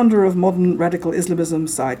 From the founder of modern radical Islamism,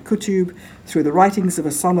 Sayyid Qutb, through the writings of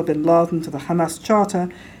Osama bin Laden to the Hamas Charter,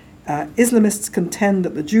 Islamists contend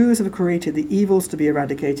that the Jews have created the evils to be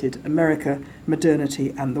eradicated: America,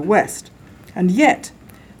 modernity, and the West. And yet,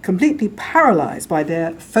 completely paralyzed by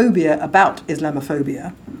their phobia about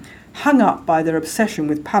Islamophobia, hung up by their obsession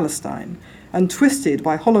with Palestine, and twisted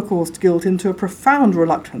by Holocaust guilt into a profound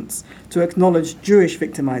reluctance to acknowledge Jewish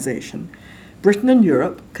victimization, Britain and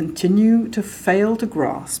Europe continue to fail to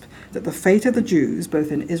grasp that the fate of the Jews,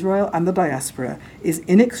 both in Israel and the diaspora, is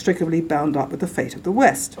inextricably bound up with the fate of the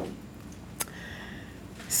West.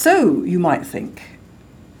 So, you might think,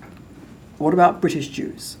 what about British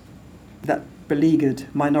Jews? That beleaguered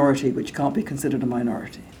minority which can't be considered a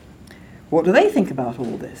minority. What do they think about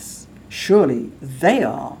all this? Surely they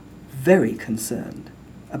are very concerned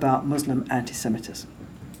about Muslim anti-Semitism.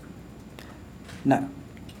 No.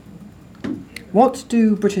 What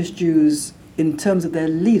do British Jews, in terms of their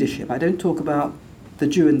leadership, I don't talk about the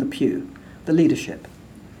Jew in the pew, the leadership,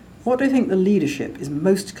 what do you think the leadership is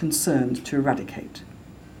most concerned to eradicate?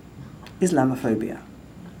 Islamophobia.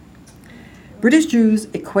 British Jews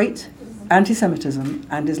equate anti-Semitism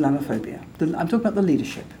and Islamophobia. I'm talking about the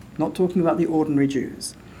leadership, not talking about the ordinary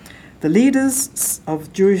Jews. The leaders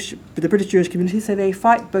of the British Jewish community say they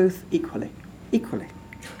fight both equally.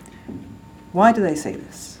 Why do they say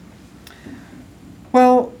this?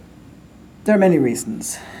 Well, there are many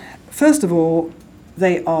reasons. First of all,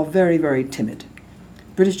 they are very, very timid.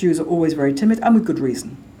 British Jews are always very timid, and with good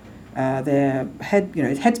reason. Their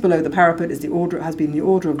heads below the parapet has been the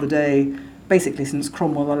order of the day, basically since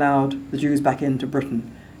Cromwell allowed the Jews back into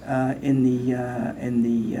Britain in the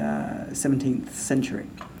 17th century,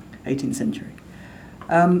 18th century.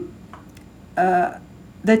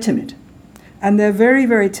 They're timid, and they're very,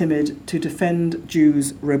 very timid to defend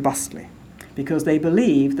Jews robustly, because they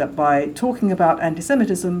believe that by talking about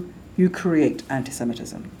anti-Semitism, you create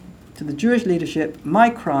anti-Semitism. To the Jewish leadership, my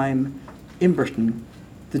crime in Britain,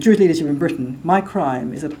 my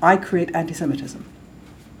crime is that I create anti-Semitism.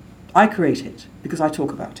 I create it because I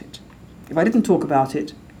talk about it. If I didn't talk about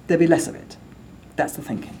it, there'd be less of it. That's the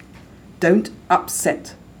thinking. Don't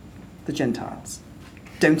upset the Gentiles.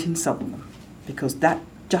 Don't insult them, because that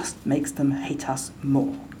just makes them hate us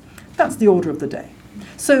more. That's the order of the day.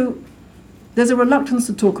 So there's a reluctance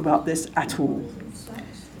to talk about this at all.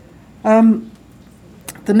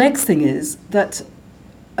 The next thing is that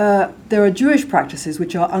there are Jewish practices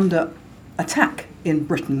which are under attack in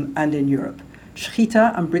Britain and in Europe.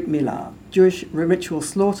 Shechita and Brit Milah, Jewish ritual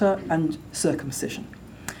slaughter and circumcision.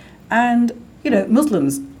 And,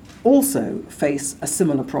 Muslims also face a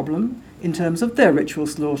similar problem in terms of their ritual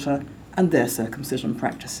slaughter and their circumcision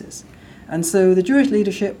practices. And so the Jewish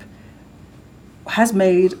leadership has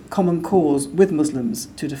made common cause with Muslims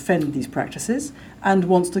to defend these practices and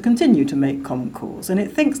wants to continue to make common cause. And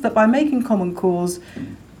it thinks that by making common cause,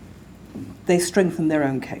 they strengthen their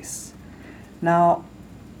own case. Now,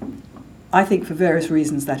 I think for various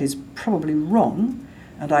reasons that is probably wrong,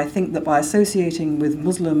 and I think that by associating with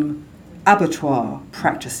Muslim abattoir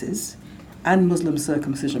practices and Muslim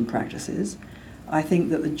circumcision practices, I think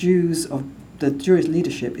that the Jewish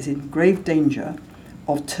leadership is in grave danger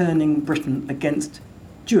of turning Britain against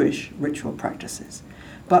Jewish ritual practices.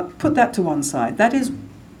 But put that to one side. That is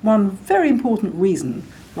one very important reason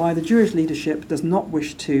why the Jewish leadership does not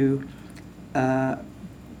wish to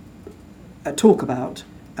talk about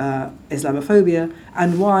Islamophobia,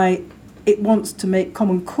 and why it wants to make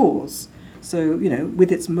common cause. So,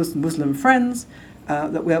 with its Muslim friends,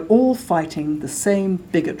 that we're all fighting the same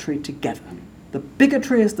bigotry together. The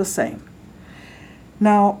bigotry is the same.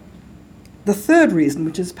 Now, the third reason,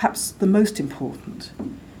 which is perhaps the most important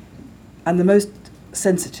and the most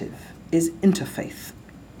sensitive, is interfaith.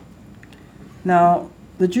 Now,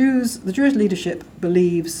 the Jewish leadership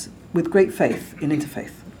believes with great faith in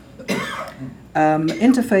interfaith.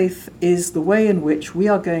 Interfaith is the way in which we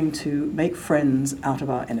are going to make friends out of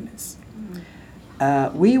our enemies.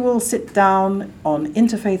 We will sit down on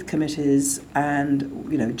interfaith committees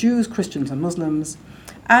and, Jews, Christians and Muslims,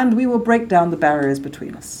 and we will break down the barriers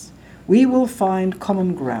between us. We will find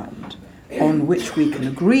common ground on which we can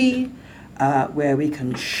agree, where we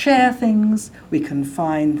can share things, we can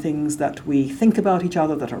find things that we think about each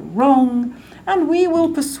other that are wrong, and we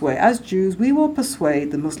will persuade, as Jews, we will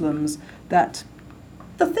persuade the Muslims that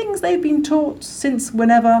the things they've been taught since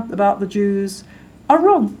whenever about the Jews are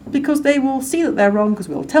wrong, because they will see that they're wrong because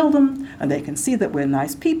we'll tell them, and they can see that we're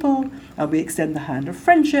nice people, and we extend the hand of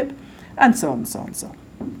friendship, and so on and so on and so on.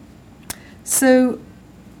 So,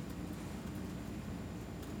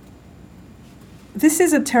 this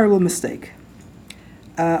is a terrible mistake,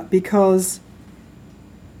 because,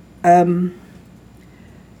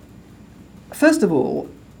 first of all,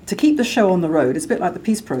 to keep the show on the road, it's a bit like the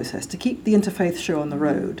peace process, to keep the interfaith show on the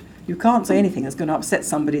road, you can't say anything that's going to upset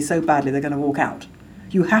somebody so badly they're going to walk out.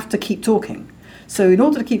 You have to keep talking. So in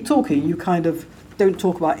order to keep talking, you kind of don't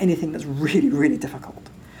talk about anything that's really, really difficult.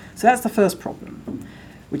 So that's the first problem.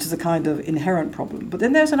 which is a kind of inherent problem. But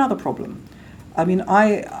then there's another problem. I mean,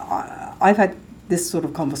 I've had this sort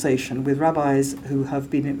of conversation with rabbis who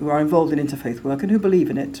are involved in interfaith work and who believe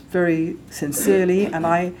in it very sincerely, and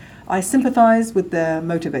I sympathise with their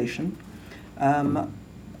motivation, and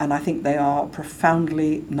I think they are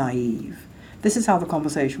profoundly naive. This is how the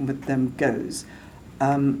conversation with them goes.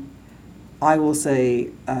 I will say,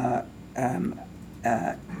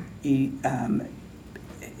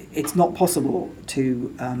 it's not possible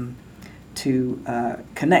to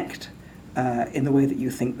connect in the way that you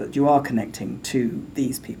think that you are connecting to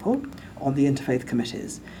these people on the interfaith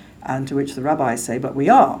committees, and to which the rabbis say, but we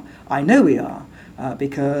are. I know we are,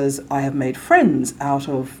 because I have made friends out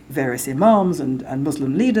of various imams and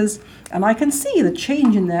Muslim leaders, and I can see the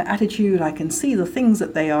change in their attitude. I can see the things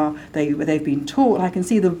that they've been taught. I can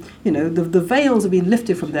see the veils have been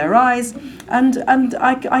lifted from their eyes, and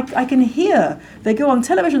I can hear. They go on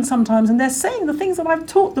television sometimes and they're saying the things that I've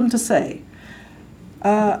taught them to say.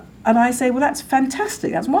 And I say, well, that's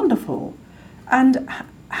fantastic, that's wonderful. And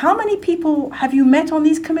how many people have you met on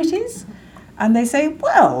these committees? And they say,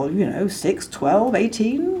 well, 6, 12,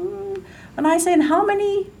 18. And I say, and how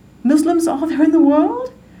many Muslims are there in the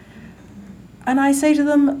world? And I say to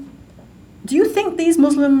them, do you think these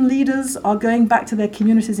Muslim leaders are going back to their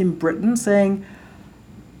communities in Britain saying,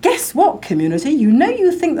 guess what, community?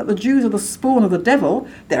 You think that the Jews are the spawn of the devil.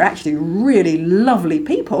 They're actually really lovely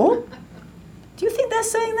people. Do you think they're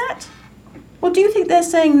saying that? Or do you think they're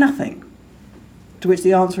saying nothing? To which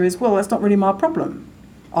the answer is, well, that's not really my problem.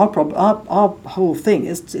 Our whole thing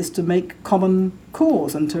is to make common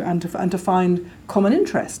cause and to find common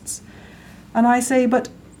interests. And I say, but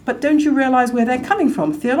don't you realise where they're coming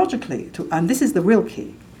from theologically? And this is the real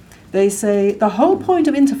key. They say the whole point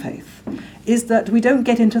of interfaith is that we don't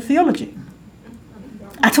get into theology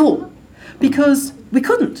at all, because we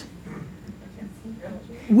couldn't.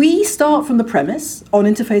 We start from the premise on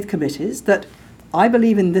interfaith committees that I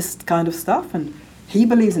believe in this kind of stuff and he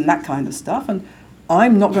believes in that kind of stuff, and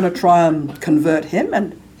I'm not going to try and convert him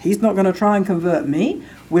and he's not going to try and convert me.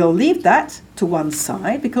 We'll leave that to one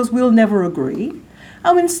side because we'll never agree.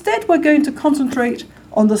 And instead we're going to concentrate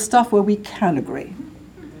on the stuff where we can agree.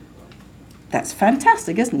 That's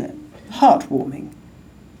fantastic, isn't it? Heartwarming.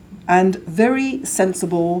 And very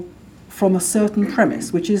sensible from a certain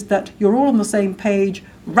premise, which is that you're all on the same page,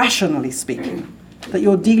 rationally speaking, that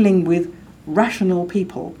you're dealing with rational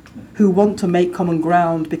people who want to make common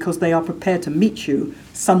ground because they are prepared to meet you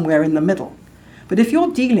somewhere in the middle. But if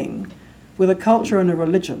you're dealing with a culture and a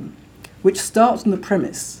religion which starts on the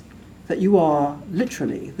premise that you are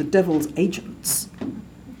literally the devil's agents,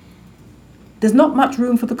 there's not much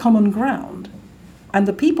room for the common ground. And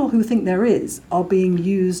the people who think there is are being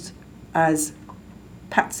used as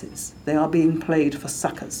patsies. They are being played for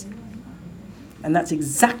suckers. And that's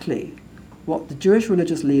exactly what the Jewish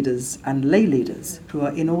religious leaders and lay leaders who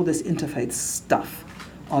are in all this interfaith stuff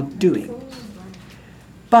are doing.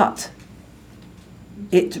 But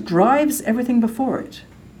it drives everything before it.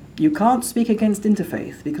 You can't speak against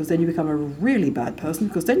interfaith because then you become a really bad person,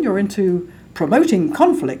 because then you're into promoting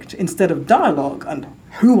conflict instead of dialogue, and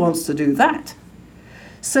who wants to do that?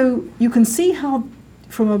 So you can see how,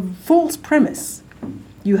 from a false premise,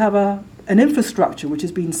 you have an infrastructure which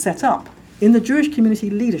has been set up in the Jewish community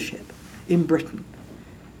leadership in Britain,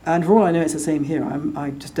 and for all I know it's the same here,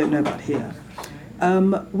 I just don't know about here,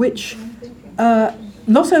 which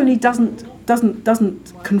not only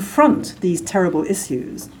doesn't confront these terrible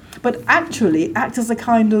issues, but actually acts as a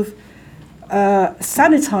kind of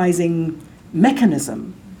sanitizing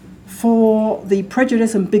mechanism for the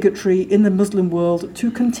prejudice and bigotry in the Muslim world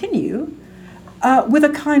to continue with a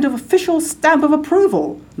kind of official stamp of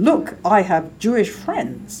approval. Look, I have Jewish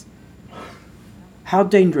friends. How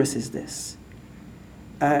dangerous is this?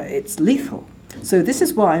 It's lethal. So this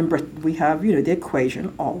is why in Britain we have, the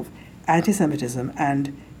equation of anti-Semitism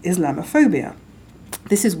and Islamophobia.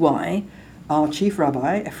 This is why our chief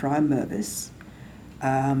rabbi, Ephraim Mervis,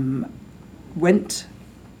 went,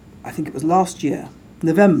 I think it was last year,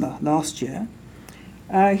 November last year,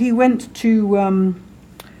 he went to,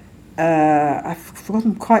 I've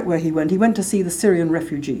forgotten quite where he went. He went to see the Syrian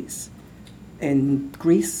refugees in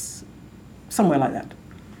Greece, somewhere like that.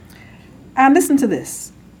 And listen to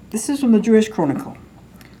this. This is from the Jewish Chronicle.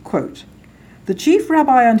 Quote, "The chief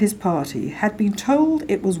rabbi and his party had been told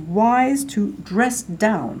it was wise to dress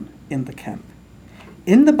down in the camp.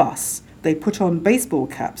 In the bus, they put on baseball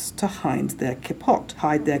caps to hide their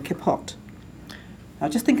kippot. Now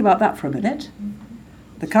just think about that for a minute.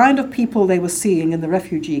 The kind of people they were seeing in the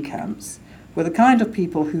refugee camps were the kind of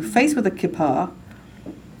people who, faced with a kippah,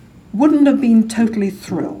 wouldn't have been totally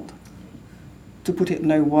thrilled. to put it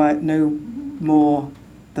no more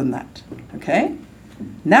than that. Okay?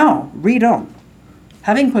 Now, read on.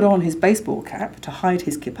 Having put on his baseball cap to hide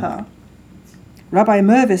his kippah, Rabbi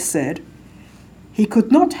Mervis said, he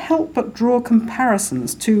could not help but draw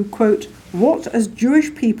comparisons to, quote, what as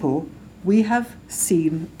Jewish people we have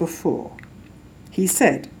seen before. He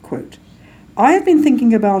said, quote, I have been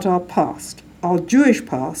thinking about our past, our Jewish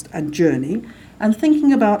past and journey, and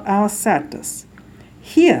thinking about our sadness.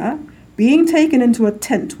 Here, being taken into a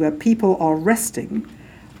tent where people are resting,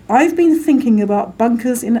 I've been thinking about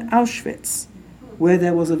bunkers in Auschwitz, where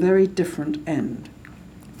there was a very different end.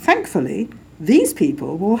 Thankfully, these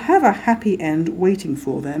people will have a happy end waiting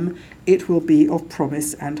for them. It will be of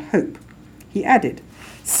promise and hope. He added,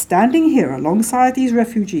 standing here alongside these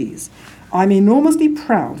refugees, I'm enormously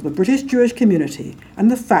proud of the British Jewish community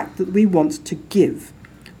and the fact that we want to give.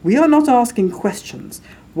 We are not asking questions.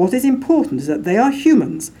 What is important is that they are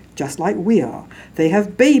humans, just like we are. They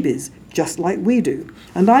have babies, just like we do.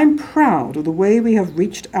 And I'm proud of the way we have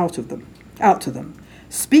reached out to them.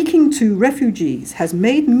 Speaking to refugees has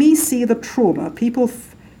made me see the trauma people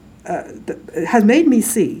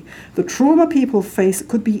face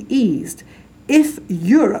could be eased if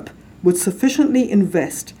Europe would sufficiently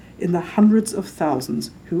invest in the hundreds of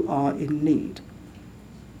thousands who are in need.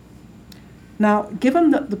 Now,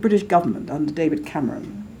 given that the British government under David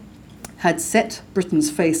Cameron had set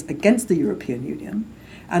Britain's face against the European Union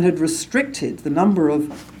and had restricted the number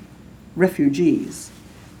of refugees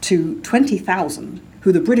to 20,000,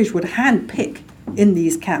 who the British would handpick in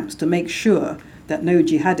these camps to make sure that no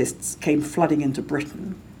jihadists came flooding into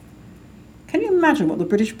Britain. Can you imagine what the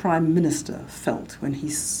British Prime Minister felt when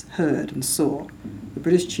he heard and saw the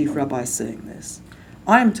British Chief Rabbi saying this?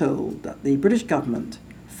 I am told that the British government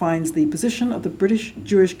finds the position of the British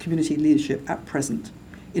Jewish community leadership at present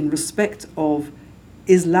in respect of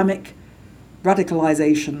Islamic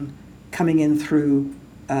radicalization coming in through,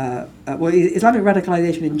 Islamic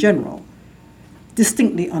radicalization in general,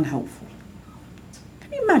 distinctly unhelpful.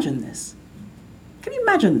 Can you imagine this? Can you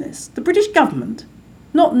imagine this? The British government,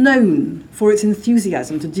 not known for its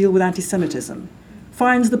enthusiasm to deal with anti-Semitism,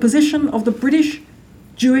 finds the position of the British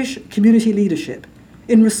Jewish community leadership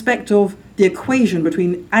in respect of the equation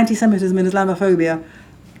between anti-Semitism and Islamophobia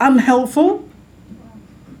unhelpful.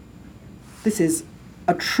 This is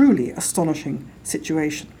a truly astonishing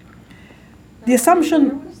situation. The assumption...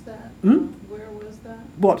 Where was that? Where was that?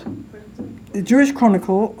 What? The Jewish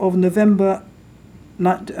Chronicle of November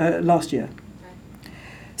last year.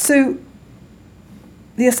 So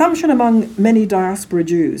the assumption among many diaspora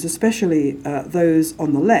Jews, especially those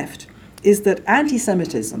on the left, is that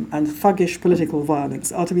anti-Semitism and thuggish political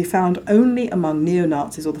violence are to be found only among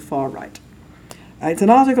neo-Nazis or the far right. It's an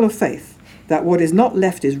article of faith that what is not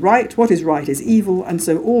left is right, what is right is evil, and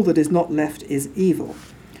so all that is not left is evil.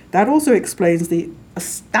 That also explains the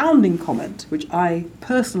astounding comment, which I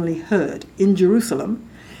personally heard in Jerusalem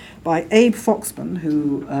by Abe Foxman,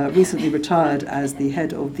 who recently retired as the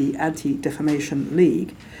head of the Anti-Defamation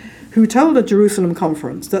League, who told a Jerusalem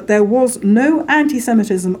conference that there was no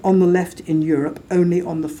anti-Semitism on the left in Europe, only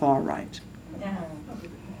on the far right.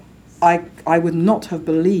 I would not have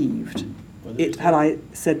believed it had I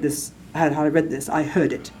said this, had I read this. I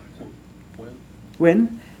heard it.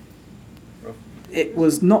 When? It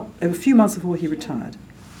was not a few months before he retired.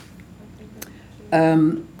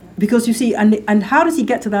 Because you see, and how does he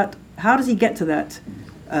get to that? How does he get to that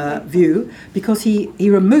view? Because he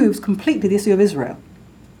removes completely the issue of Israel,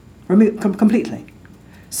 completely.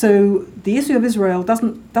 So the issue of Israel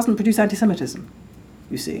doesn't produce anti-Semitism.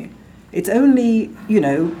 You see, it's only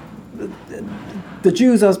the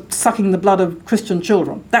Jews are sucking the blood of Christian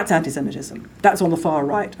children. That's anti-Semitism. That's on the far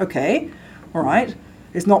right. Okay, all right.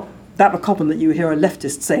 It's not that common that you hear a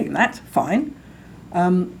leftist saying that. Fine,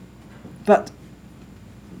 but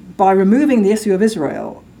by removing the issue of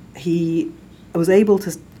Israel, he was able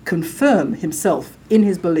to confirm himself in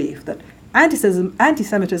his belief that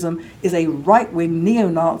anti-Semitism is a right-wing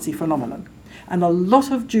neo-Nazi phenomenon. And a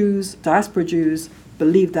lot of Jews, diaspora Jews,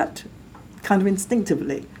 believe that kind of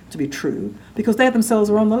instinctively to be true because they themselves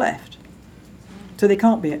are on the left. So there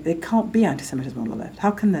can't be anti-Semitism on the left.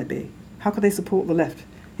 How can there be? How could they support the left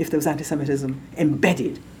if there was anti-Semitism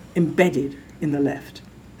embedded in the left?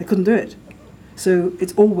 They couldn't do it. So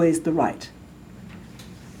it's always the right.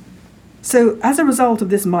 So as a result of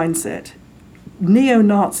this mindset,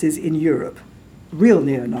 neo-Nazis in Europe, real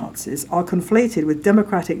neo-Nazis, are conflated with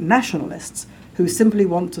democratic nationalists who simply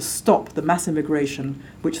want to stop the mass immigration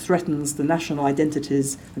which threatens the national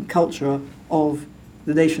identities and culture of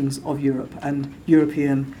the nations of Europe and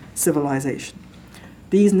European civilization.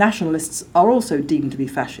 these nationalists are also deemed to be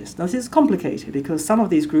fascist. Now, this is complicated because some of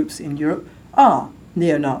these groups in Europe are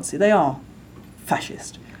neo-Nazi, they are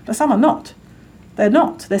fascist, but some are not. They're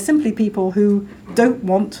not. They're simply people who don't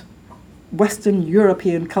want Western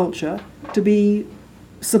European culture to be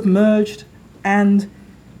submerged and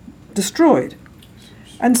destroyed.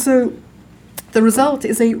 And so the result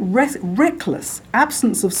is a reckless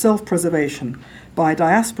absence of self-preservation by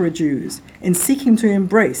diaspora Jews in seeking to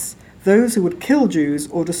embrace those who would kill Jews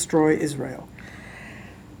or destroy Israel.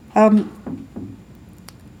 I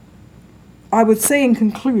would say in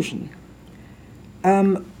conclusion,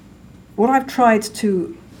 what I've tried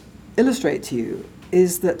to illustrate to you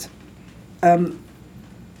is that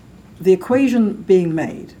the equation being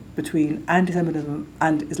made between anti-Semitism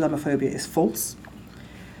and Islamophobia is false,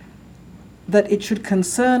 that it should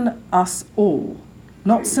concern us all,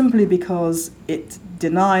 not simply because it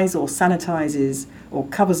denies or sanitizes or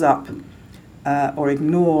covers up or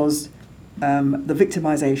ignores the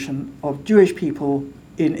victimization of Jewish people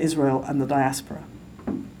in Israel and the diaspora,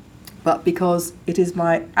 but because it is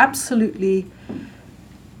my absolutely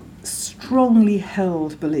strongly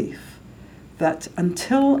held belief that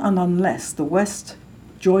until and unless the West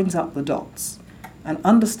joins up the dots and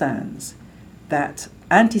understands that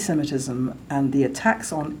anti-Semitism and the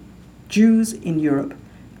attacks on Jews in Europe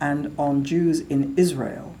and on Jews in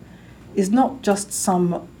Israel is not just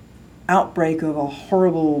some outbreak of a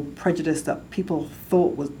horrible prejudice that people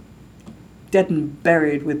thought was dead and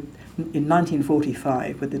buried in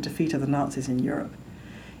 1945 with the defeat of the Nazis in Europe.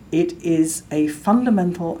 It is a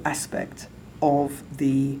fundamental aspect of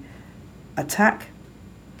the attack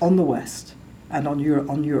on the West and on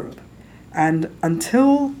Europe. And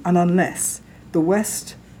until and unless the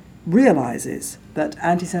West realizes that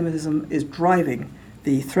anti-Semitism is driving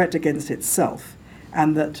the threat against itself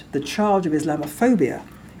and that the charge of Islamophobia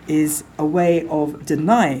is a way of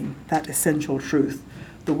denying that essential truth,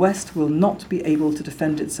 the West will not be able to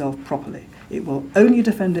defend itself properly. It will only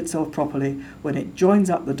defend itself properly when it joins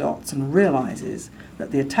up the dots and realizes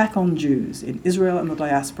that the attack on Jews in Israel and the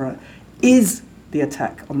diaspora is the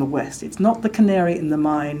attack on the West. It's not the canary in the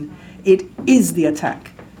mine, it is the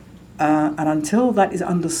attack. And until that is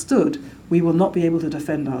understood, we will not be able to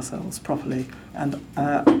defend ourselves properly. And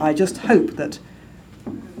I just hope that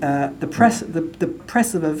the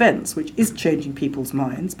press of events, which is changing people's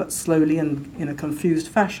minds, but slowly and in a confused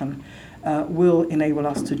fashion, will enable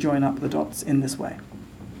us to join up the dots in this way.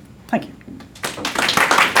 Thank you.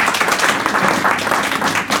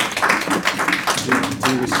 Do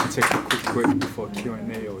you wish to take a quick break before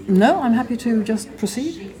Q&A? Or you... No, I'm happy to just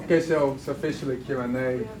proceed. Okay, so it's officially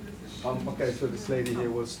Q&A. Okay, so this lady here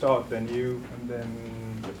will start, then you, and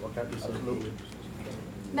then okay, absolutely.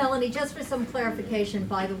 Melanie, just for some clarification,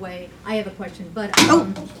 by the way, I have a question, but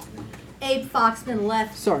Abe Foxman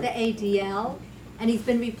left the ADL, and he's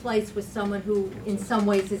been replaced with someone who, in some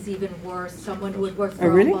ways, is even worse, someone who had worked for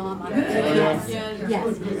really? Obama. Yes,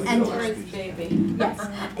 and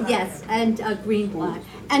yes, and Greenblatt.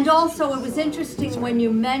 And also, it was interesting when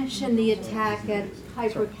you mentioned the attack at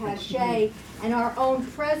Hyper Cache, and our own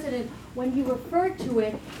president, when he referred to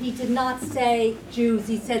it, he did not say Jews,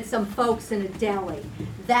 he said some folks in a deli.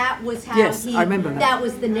 That was how I remember that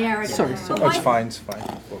was the narrative. Sorry. It's fine, it's fine.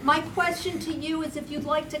 My question to you is if you'd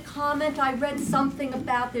like to comment, I read something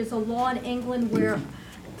about there's a law in England where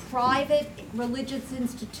private religious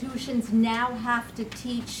institutions now have to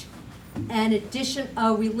teach a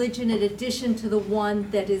religion in addition to the one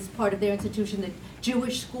that is part of their institution, that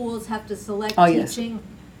Jewish schools have to select teaching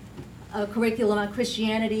a curriculum on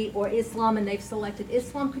Christianity or Islam, and they've selected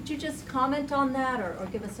Islam. Could you just comment on that or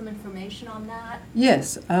give us some information on that?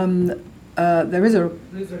 Yes, there is a...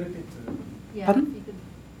 Please repeat. Yeah, Pardon? if you could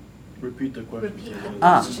Repeat the question. repeat the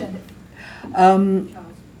question.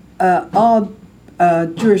 Our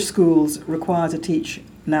Jewish schools require to teach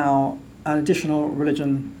now an additional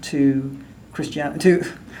religion to Christianity,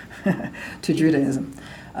 to Judaism,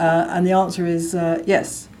 and the answer is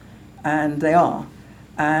yes, and they are.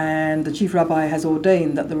 And the chief rabbi has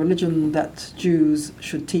ordained that the religion that Jews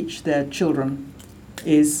should teach their children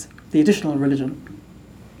is the additional religion,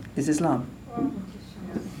 is Islam.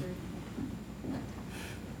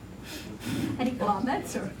 Any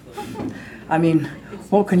comments? I mean,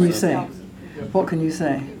 what can you say? What can you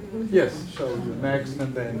say? Yes, so next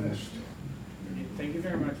and then... Thank you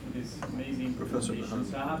very much for this amazing presentation.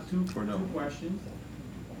 So I have two questions.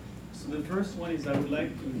 So the first one is I would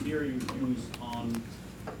like to hear your views on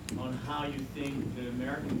how you think the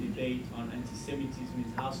American debate on anti-Semitism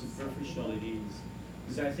is, how superficial it is.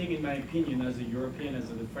 Because I think, in my opinion, as a European,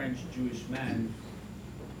 as a French Jewish man,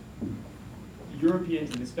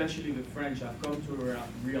 Europeans, and especially the French, have come to a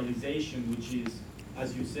realization, which is,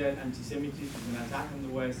 as you said, anti-Semitism is an attack on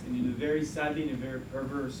the West, and in a very, sadly, in a very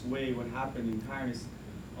perverse way, what happened in Paris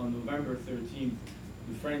on November 13th,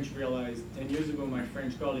 the French realized, 10 years ago, my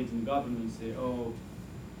French colleagues in government say, oh,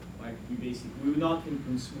 like we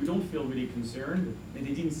don't feel really concerned, and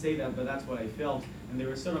they didn't say that, but that's what I felt, and they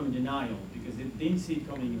were sort of in denial, because they didn't see it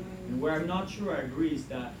coming, and where I'm not sure I agree is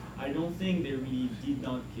that I don't think they really did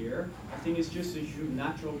not care. I think it's just a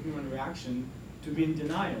natural human reaction to be in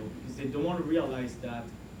denial, because they don't want to realize that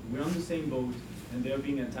we're on the same boat and they're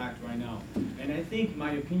being attacked right now. And I think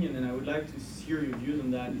my opinion, and I would like to hear your views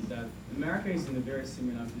on that, is that America is in a very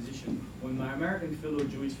similar position. When my American fellow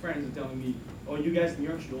Jewish friends are telling me, oh, you guys in New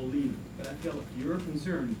York should all leave, but I feel you're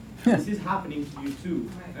concerned. This is happening to you too.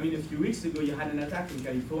 I mean, a few weeks ago you had an attack in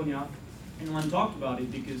California, and no one talked about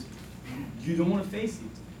it because you don't want to face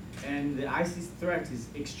it. And the ISIS threat is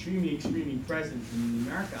extremely, extremely present in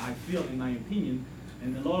America, I feel, in my opinion.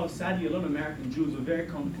 And sadly, a lot of American Jews are very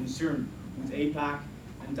concerned with AIPAC,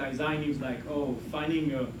 anti-Zionism, like, oh,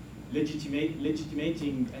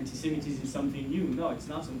 legitimating anti-Semitism is something new. No, it's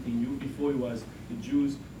not something new. Before it was the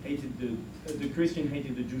Jews hated the Christian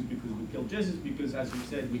hated the Jews because we killed Jesus, because, as you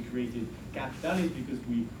said, we created capitalism, because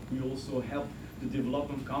we also helped the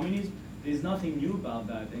development of communism. There's nothing new about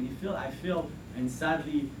that. And I feel, and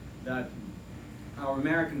sadly, that our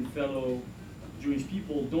American fellow Jewish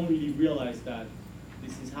people don't really realize that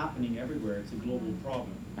this is happening everywhere. It's a global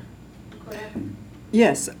problem.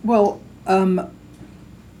 Yes, well,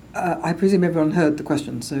 I presume everyone heard the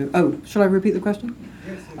question, so, shall I repeat the question?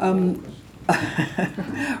 Yes.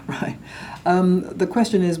 Right. The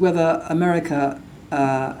question is whether America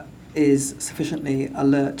is sufficiently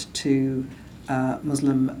alert to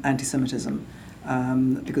Muslim anti-Semitism,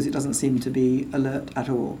 because it doesn't seem to be alert at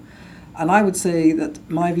all. And I would say that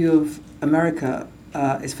my view of America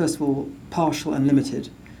is, first of all, partial and limited,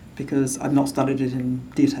 because I've not studied it in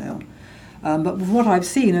detail. But with what I've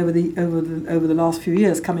seen over the last few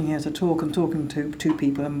years, coming here to talk and talking to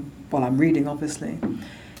people, and while I'm reading, obviously,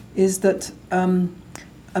 is that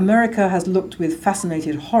America has looked with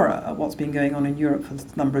fascinated horror at what's been going on in Europe for a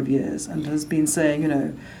number of years, and has been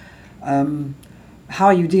saying, how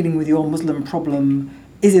are you dealing with your Muslim problem?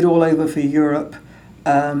 Is it all over for Europe?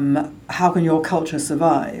 How can your culture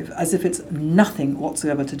survive? As if it's nothing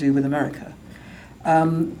whatsoever to do with America.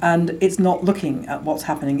 And it's not looking at what's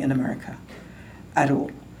happening in America at all.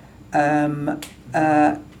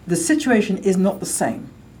 The situation is not the same.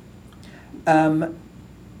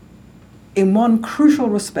 In one crucial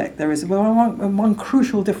respect, there is one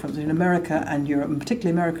crucial difference between America and Europe, and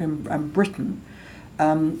particularly America and Britain.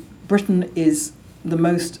 Britain is the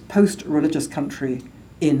most post-religious country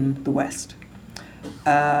in the West.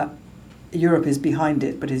 Europe is behind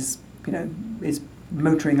it, but is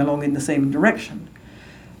motoring along in the same direction.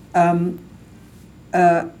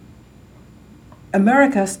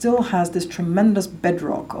 America still has this tremendous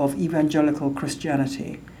bedrock of evangelical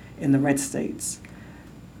Christianity in the red states.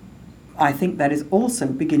 I think that is also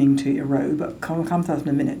beginning to erode, but I'll come to that in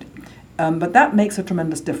a minute. But that makes a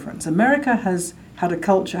tremendous difference. America has had a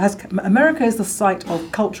culture. America is the site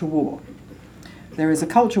of culture war. There is a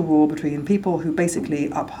culture war between people who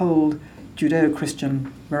basically uphold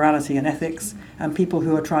Judeo-Christian morality and ethics, and people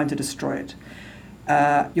who are trying to destroy it.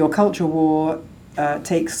 Your culture war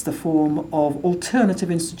takes the form of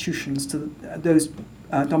alternative institutions to those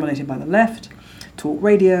dominated by the left, talk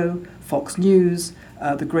radio, Fox News,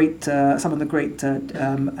 some of the great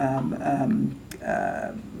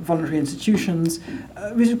voluntary institutions,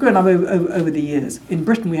 which have grown up over the years. In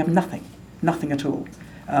Britain, we have nothing at all.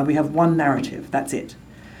 We have one narrative, that's it.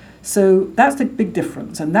 So that's the big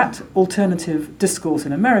difference, and that alternative discourse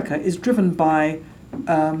in America is driven by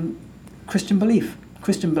Christian belief,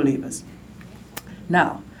 Christian believers.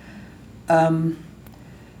 Now,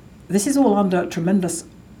 this is all under tremendous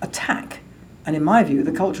attack, and in my view,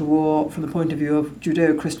 the culture war from the point of view of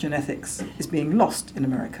Judeo-Christian ethics is being lost in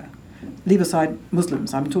America. Leave aside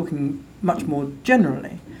Muslims, I'm talking much more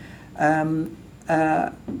generally.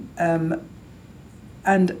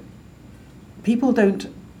 And people don't,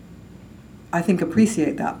 I think,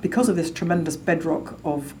 appreciate that because of this tremendous bedrock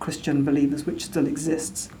of Christian believers which still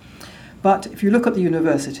exists. But if you look at the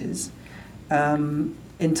universities, in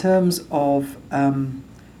terms of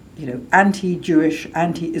anti-Jewish,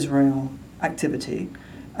 anti-Israel activity,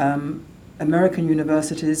 American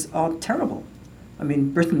universities are terrible. I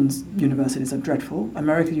mean, Britain's universities are dreadful.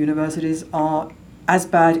 American universities are as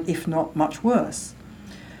bad, if not much worse.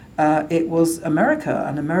 It was America,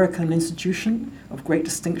 an American institution of great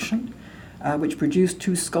distinction, which produced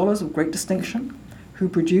two scholars of great distinction, who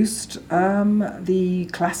produced the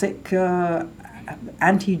classic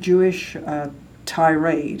anti-Jewish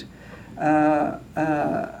tirade of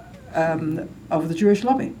the Jewish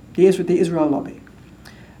lobby, the Israel lobby.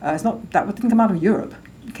 That didn't come out of Europe;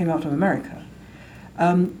 it came out of America.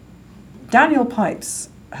 Daniel Pipes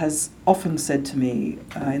has often said to me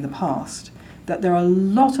in the past that there are a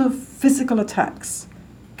lot of physical attacks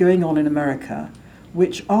going on in America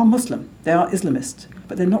which are Muslim. They are Islamist,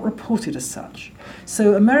 but they're not reported as such.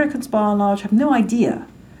 So Americans, by and large, have no idea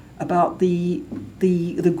about the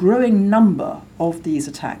growing number of these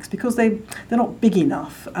attacks because they're not big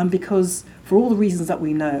enough, and because, for all the reasons that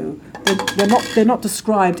we know, they're not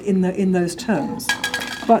described in those terms.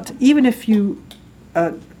 But even if you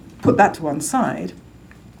put that to one side,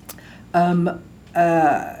 Muslim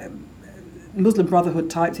Brotherhood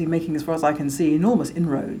types are making, as far as I can see, enormous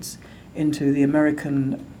inroads into the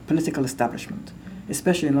American political establishment,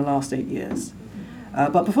 especially in the last 8 years.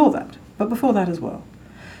 But before that as well.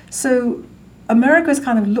 So America has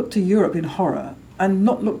kind of looked to Europe in horror and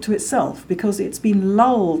not looked to itself, because it's been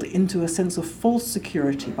lulled into a sense of false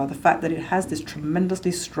security by the fact that it has this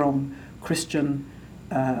tremendously strong Christian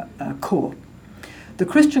core. The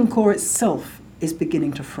Christian core itself is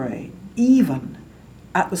beginning to fray, even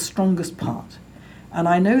at the strongest part. And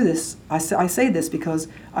I know this, I say this because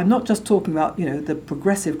I'm not just talking about, the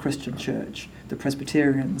progressive Christian church, the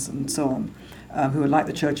Presbyterians and so on, who are like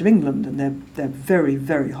the Church of England, and they're very,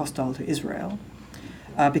 very hostile to Israel,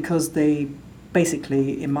 because they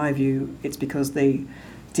basically, in my view, it's because they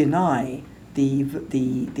deny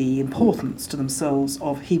the importance to themselves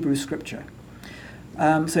of Hebrew scripture.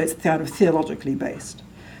 So it's kind of theologically based.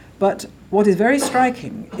 But what is very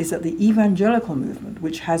striking is that the evangelical movement,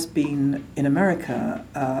 which has been in America,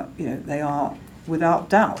 they are without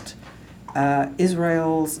doubt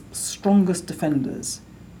Israel's strongest defenders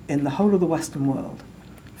in the whole of the Western world,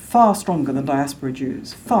 far stronger than diaspora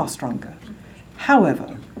Jews, far stronger.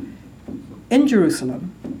 However, in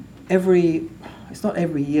Jerusalem, it's not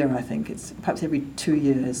every year, I think, it's perhaps every 2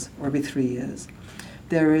 years or every 3 years,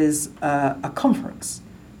 there is a conference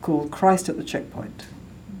called Christ at the Checkpoint.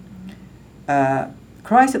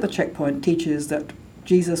 Christ at the Checkpoint teaches that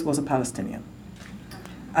Jesus was a Palestinian,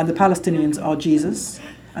 and the Palestinians are Jesus,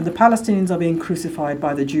 and the Palestinians are being crucified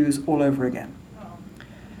by the Jews all over again.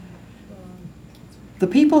 The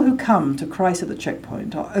people who come to Christ at the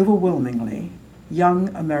Checkpoint are overwhelmingly young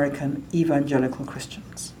American evangelical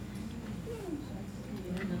Christians.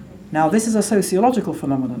 Now, this is a sociological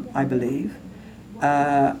phenomenon, I believe,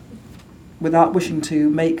 without wishing to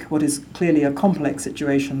make what is clearly a complex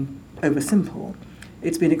situation over simple.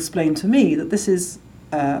 It's been explained to me that this is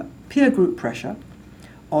peer group pressure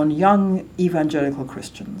on young evangelical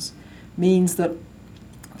Christians, means that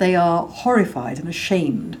they are horrified and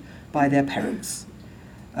ashamed by their parents.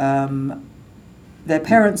 Their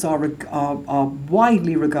parents are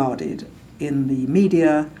widely regarded in the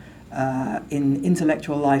media, in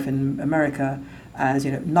intellectual life in America, as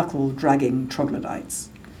knuckle-dragging troglodytes,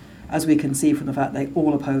 as we can see from the fact they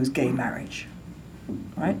all oppose gay marriage.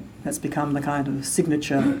 Right? That's become the kind of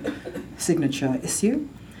signature issue.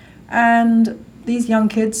 And these young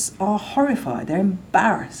kids are horrified. They're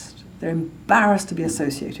embarrassed. They're embarrassed to be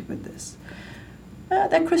associated with this.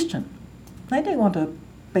 They're Christian. They don't want to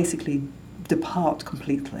basically depart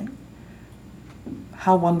completely.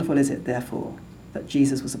 How wonderful is it, therefore, that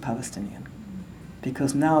Jesus was a Palestinian?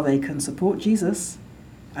 Because now they can support Jesus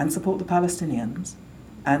and support the Palestinians,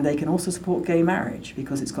 and they can also support gay marriage,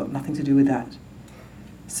 because it's got nothing to do with that.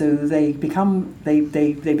 So they become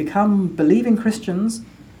believing Christians,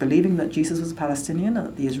 believing that Jesus was a Palestinian and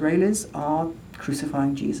that the Israelis are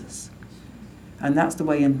crucifying Jesus. And that's the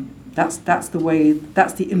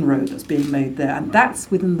inroad that's being made there. And that's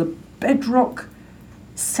within the bedrock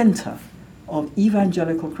center of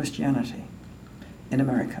evangelical Christianity in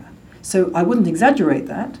America. So I wouldn't exaggerate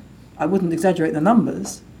that. I wouldn't exaggerate the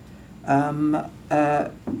numbers.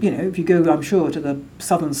 If you go, I'm sure, to the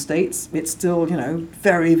southern states, it's still,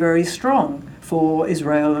 very, very strong for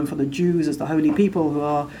Israel and for the Jews as the holy people who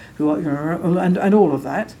are, and all of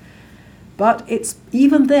that. But it's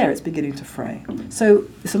even there, it's beginning to fray. So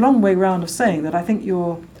it's a long way round of saying that I think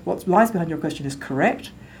what lies behind your question is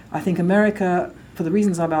correct. I think America, for the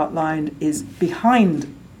reasons I've outlined, is behind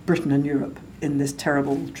Britain and Europe in this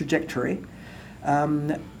terrible trajectory.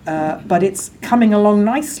 But it's coming along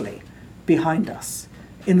nicely behind us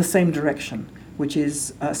in the same direction, which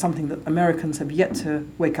is something that Americans have yet to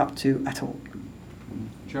wake up to at all.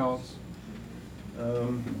 Charles.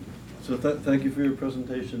 Thank you for your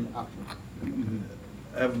presentation.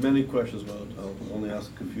 I have many questions, but I'll only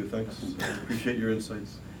ask a few. Thanks. I appreciate your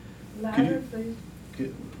insights. Louder, please.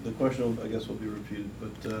 the question, I guess, will be repeated,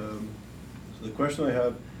 but, so the question I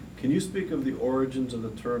have, can you speak of the origins of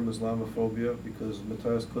the term Islamophobia? Because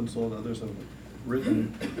Matthias Kunzel and others have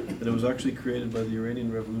written that it was actually created by the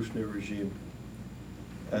Iranian revolutionary regime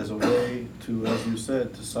as a way to, as you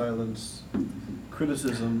said, to silence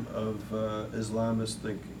criticism of Islamist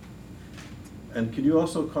thinking. And can you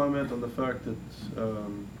also comment on the fact that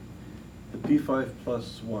the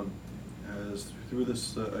P5+1 has, through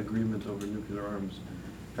this agreement over nuclear arms,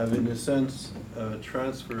 have in a sense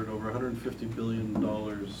transferred over $150 billion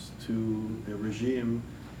to a regime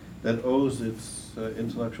that owes its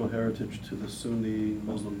intellectual heritage to the Sunni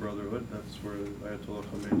Muslim Brotherhood. That's where Ayatollah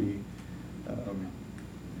Khomeini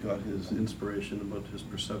got his inspiration about his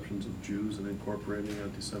perceptions of Jews and incorporating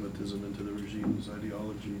anti-Semitism into the regime's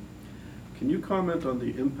ideology. Can you comment on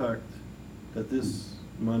the impact that this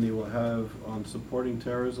money will have on supporting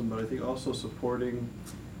terrorism, but I think also supporting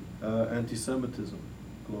anti-Semitism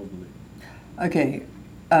globally? Okay.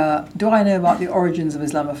 Do I know about the origins of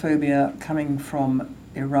Islamophobia coming from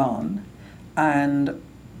Iran? And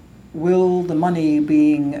will the money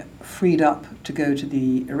being freed up to go to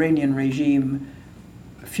the Iranian regime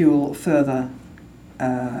fuel further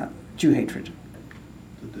Jew hatred?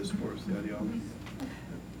 The discourse, the ideology.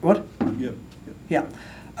 What? Yep. Yeah.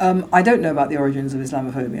 I don't know about the origins of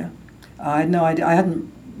Islamophobia. I had no idea. I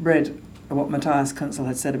hadn't read what Matthias Kunzel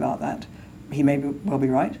had said about that. He may well be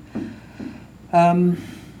right.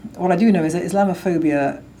 What I do know is that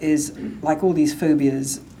Islamophobia is, like all these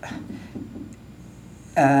phobias,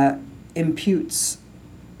 imputes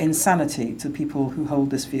insanity to people who hold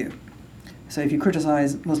this view. So if you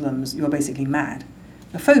criticize Muslims, you're basically mad.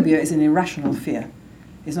 A phobia is an irrational fear.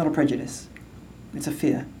 It's not a prejudice. It's a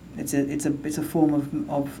fear. It's a form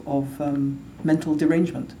of mental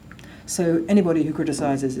derangement. So anybody who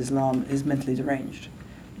criticizes Islam is mentally deranged.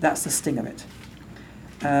 That's the sting of it.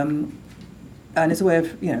 And it's a way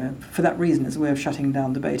of, for that reason, it's a way of shutting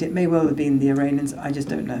down debate. It may well have been the Iranians, I just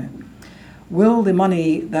don't know. Will the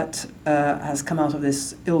money that has come out of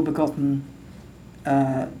this ill-begotten,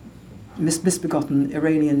 misbegotten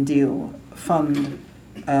Iranian deal fund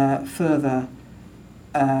further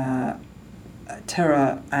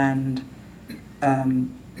terror and,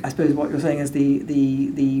 I suppose what you're saying is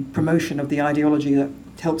the promotion of the ideology that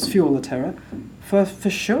helps fuel the terror? For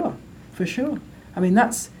sure. I mean,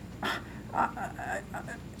 that's...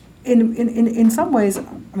 In some ways, I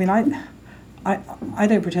mean, I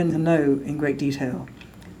don't pretend to know in great detail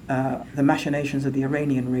the machinations of the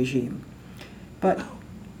Iranian regime, but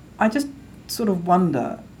I just sort of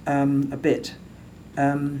wonder a bit,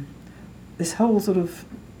 this whole sort of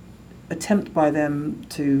attempt by them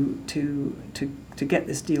to get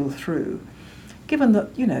this deal through, given that,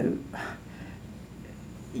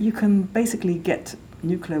 you can basically get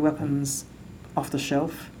nuclear weapons off the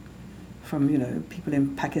shelf from, people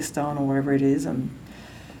in Pakistan or wherever it is, and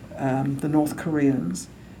the North Koreans.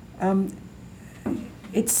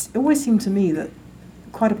 It's always seemed to me that,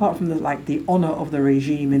 quite apart from the honor of the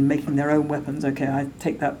regime in making their own weapons, okay, I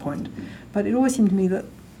take that point, but it always seemed to me that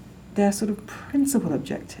their sort of principal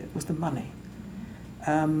objective was the money.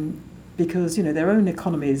 Because, their own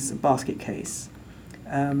economy is a basket case,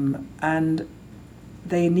 and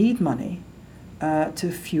they need money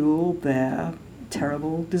to fuel their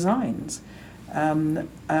terrible designs,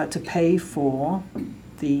 to pay for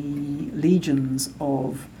the legions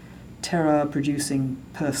of terror-producing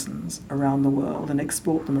persons around the world and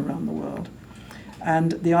export them around the world.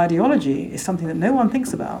 And the ideology is something that no one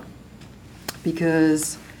thinks about,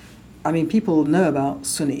 because, people know about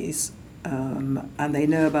Sunnis, and they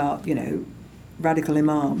know about, radical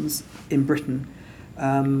imams in Britain,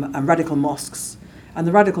 and radical mosques. And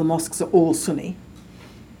the radical mosques are all Sunni,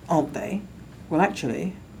 aren't they? Well,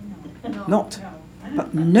 actually, not.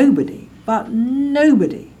 But nobody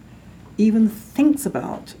even thinks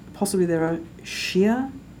about, possibly there are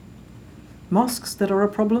Shia mosques that are a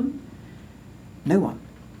problem. No one.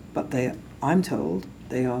 But I'm told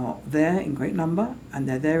they are there in great number, and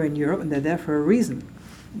they're there in Europe, and they're there for a reason.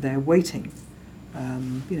 They're waiting.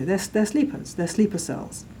 They're sleepers. They're sleeper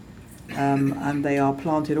cells. And they are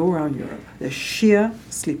planted all around Europe. They're Shia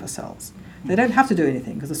sleeper cells. They don't have to do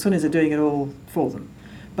anything, because the Sunnis are doing it all for them.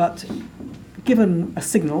 But given a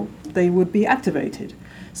signal, they would be activated.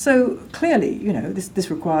 So clearly, this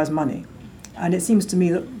requires money. And it seems to me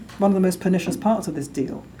that one of the most pernicious parts of this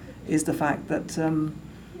deal is the fact that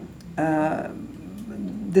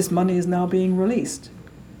this money is now being released.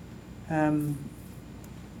 I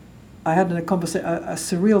had a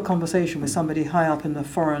surreal conversation with somebody high up in the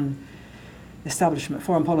foreign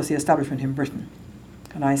policy establishment in Britain.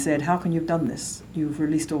 And I said, how can you have done this? You've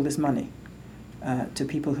released all this money. to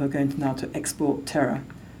people who are going to now to export terror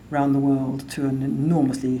around the world to an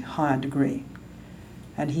enormously higher degree.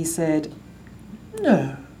 And he said,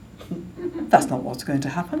 no, that's not what's going to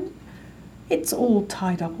happen. It's all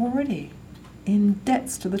tied up already in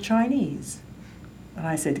debts to the Chinese. And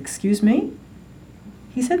I said, excuse me?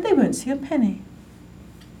 He said, they won't see a penny.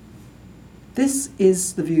 This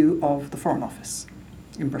is the view of the Foreign Office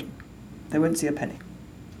in Britain. They won't see a penny.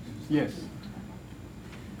 Yes.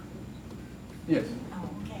 Yes. Oh,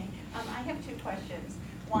 okay. I have two questions.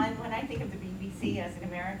 One, when I think of the BBC as an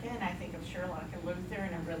American, I think of Sherlock and Luther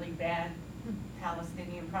and a really bad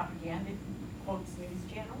Palestinian propaganda quotes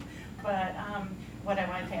news channel. But what I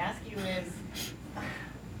wanted to ask you is,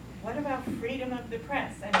 what about freedom of the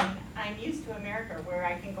press? I mean, I'm used to America where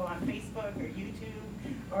I can go on Facebook or YouTube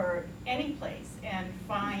or any place and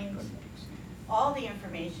find all the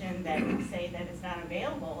information that would say that it's not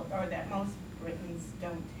available or that most Britons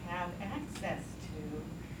don't have access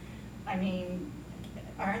to. I mean,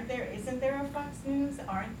 isn't there a Fox News?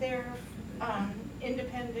 Aren't there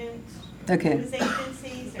independent Okay. news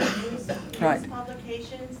agencies or news Right.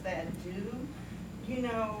 publications that do,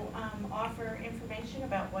 offer information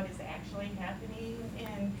about what is actually happening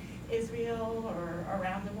in Israel or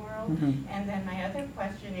around the world? Mhm. And then my other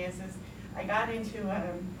question is I got into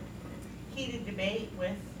a heated debate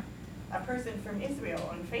with a person from Israel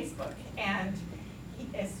on Facebook, and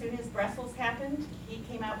as soon as Brussels happened, he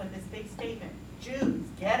came out with this big statement, Jews,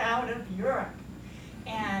 get out of Europe.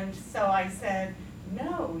 And so I said,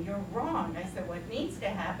 no, you're wrong. I said, what needs to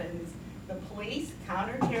happen is the police,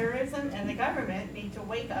 counterterrorism, and the government need to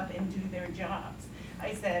wake up and do their jobs.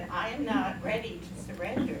 I said, I am not ready to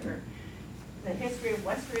surrender the history of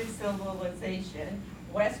Western civilization,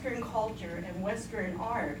 Western culture, and Western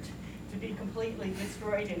art to be completely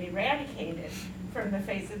destroyed and eradicated from the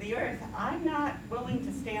face of the earth. I'm not willing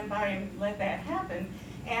to stand by and let that happen,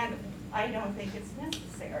 and I don't think it's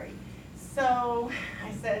necessary. So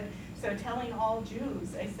I said, so telling all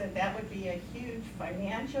Jews, I said that would be a huge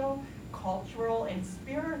financial, cultural, and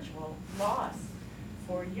spiritual loss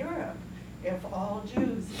for Europe if all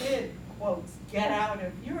Jews did, quotes, get out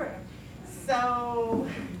of Europe. So,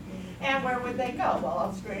 and where would they go? Well,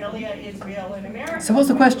 Australia, Israel, and America. So what's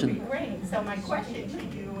the which would question? be great. So my question to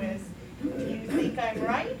you is, do you think I'm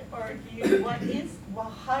right, or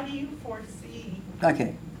how do you foresee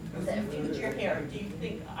Okay. the future here? Do you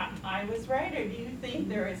think I was right, or do you think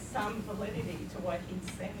there is some validity to what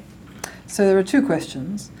he's saying? So there are two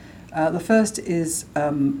questions. The first is,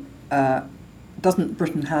 doesn't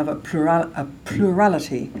Britain have a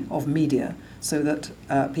plurality of media so that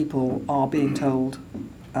people are being told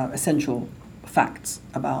essential facts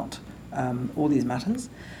about all these matters?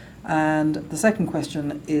 And the second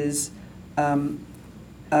question is,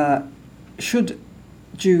 should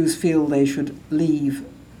Jews feel they should leave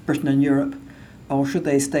Britain and Europe, or should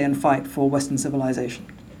they stay and fight for Western civilization?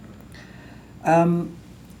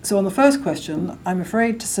 So on the first question, I'm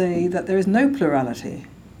afraid to say that there is no plurality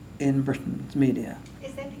in Britain's media.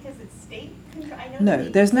 Is that because it's state control? I know No, the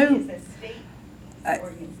there's no- BBC is a state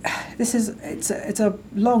organization. It's a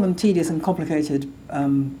long and tedious and complicated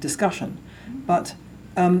discussion, but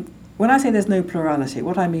when I say there's no plurality,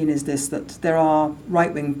 what I mean is this, that there are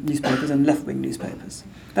right-wing newspapers and left-wing newspapers.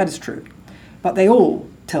 That is true. But they all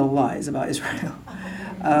tell lies about Israel.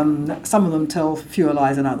 Some of them tell fewer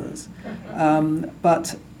lies than others.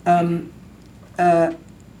 But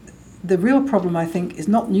the real problem, I think, is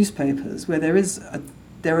not newspapers, where there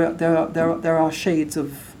are shades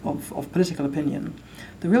of political opinion.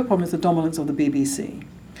 The real problem is the dominance of the BBC,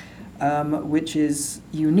 which is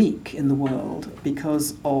unique in the world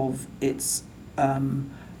because of its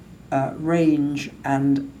range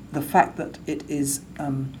and the fact that it is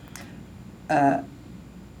a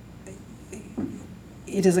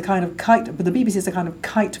kind of kite, but the BBC is a kind of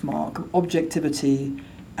kite mark of objectivity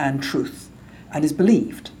and truth, and is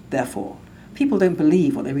believed, therefore. People don't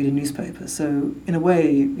believe what they read in newspapers, so in a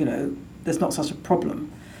way, there's not such a problem.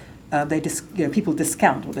 People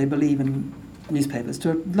discount what they believe in newspapers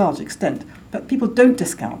to a large extent, but people don't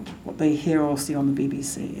discount what they hear or see on the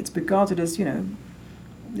BBC. It's regarded as,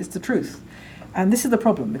 it's the truth. And this is the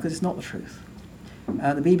problem, because it's not the truth.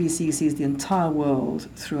 The BBC sees the entire world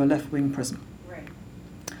through a left-wing prism. Right.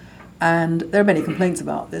 And there are many complaints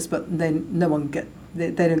about this, but they don't get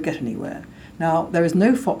anywhere. Now, there is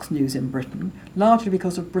no Fox News in Britain, largely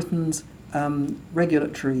because of Britain's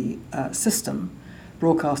regulatory system,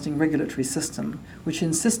 broadcasting regulatory system, which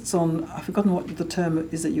insists on, I've forgotten what the term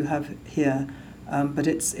is that you have here, but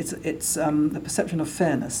it's the perception of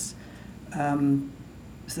fairness.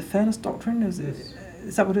 Is the fairness doctrine?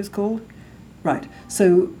 Is that what it's called? Right.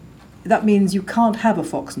 So that means you can't have a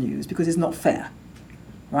Fox News because it's not fair,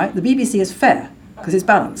 right? The BBC is fair because it's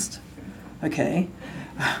balanced, okay?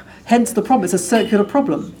 Hence the problem, it's a circular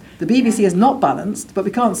problem. The BBC is not balanced, but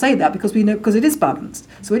we can't say that because we know, because it is balanced.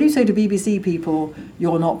 So when you say to BBC people,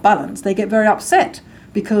 you're not balanced, they get very upset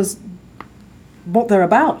because what they're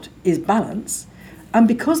about is balance. And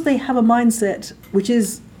because they have a mindset which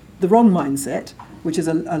is the wrong mindset, which is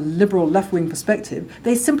a liberal left-wing perspective,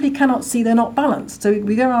 they simply cannot see they're not balanced. So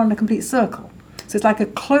we go around in a complete circle. So it's like a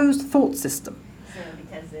closed thought system. So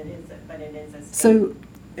because it is, but it is a state. So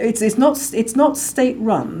it's not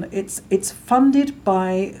state-run. It's funded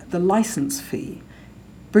by the license fee.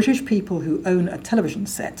 British people who own a television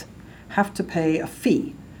set have to pay a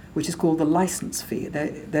fee, which is called the license fee.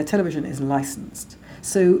 Their television is licensed.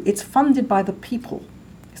 So it's funded by the people.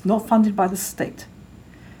 It's not funded by the state.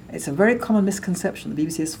 It's a very common misconception. The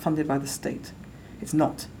BBC is funded by the state. It's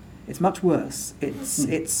not. It's much worse.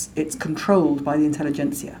 It's controlled by the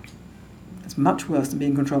intelligentsia. It's much worse than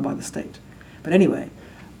being controlled by the state. But anyway,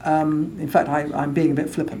 in fact, I'm being a bit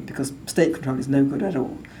flippant because state control is no good at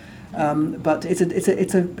all. But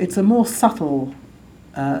it's a more subtle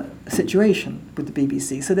situation with the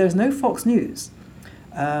BBC. So there's no Fox News.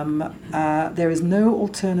 There is no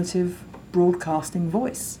alternative broadcasting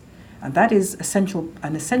voice. And that is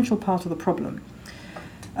an essential part of the problem.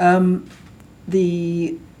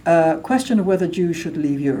 The question of whether Jews should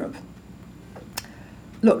leave Europe.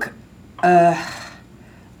 Look,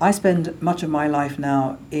 I spend much of my life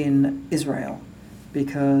now in Israel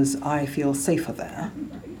because I feel safer there.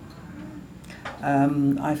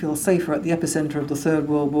 I feel safer at the epicenter of the Third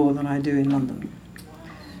World War than I do in London.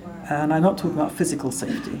 And I'm not talking about physical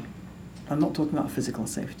safety. I'm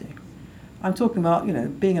talking about,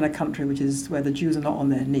 being in a country where the Jews are not on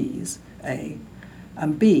their knees, A,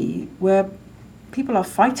 and B, where people are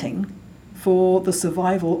fighting for the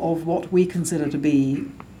survival of what we consider to be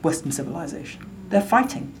Western civilization. They're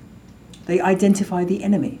fighting. They identify the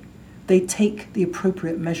enemy. They take the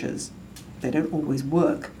appropriate measures. They don't always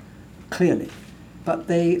work, clearly, but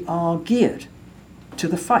they are geared to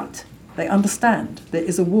the fight. They understand there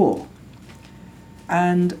is a war.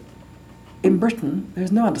 And in Britain,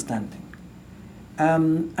 there's no understanding.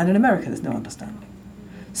 And in America, there's no understanding.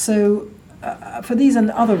 So for these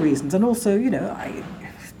and other reasons, and also,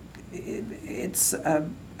 it's a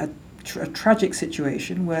tragic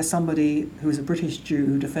situation where somebody who is a British Jew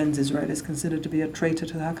who defends Israel is considered to be a traitor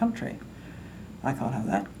to their country. I can't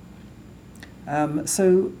have that.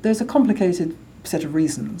 So there's a complicated set of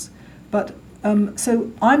reasons. But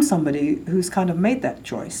so I'm somebody who's kind of made that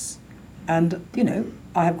choice. And,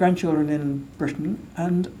 I have grandchildren in Britain,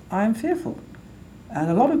 and I am fearful. And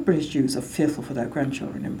a lot of British Jews are fearful for their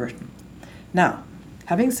grandchildren in Britain. Now,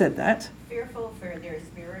 having said that... Fearful for their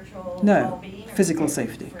spiritual no, well-being? Or physical fearful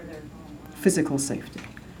safety. For their, Physical safety.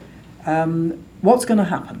 What's going to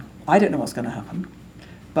happen? I don't know what's going to happen,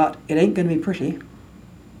 but it ain't going to be pretty.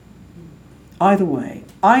 Either way.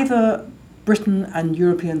 Either Britain and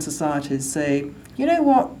European societies say, you know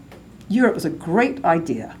what, Europe was a great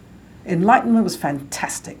idea. Enlightenment was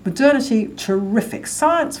fantastic. Modernity, terrific.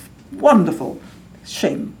 Science, wonderful.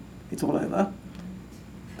 Shame it's all over.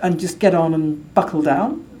 And just get on and buckle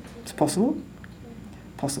down. It's possible.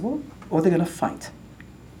 Or they're going to fight.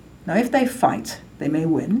 Now, if they fight, they may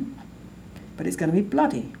win, but it's going to be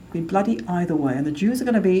bloody. It'll be bloody either way. And the Jews are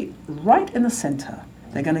going to be right in the center.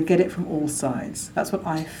 They're going to get it from all sides. That's what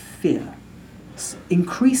I fear.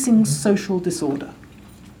 Increasing social disorder.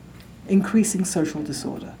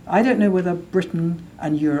 I don't know whether Britain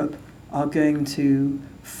and Europe are going to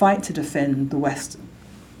fight to defend the West,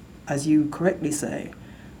 as you correctly say,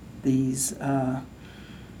 these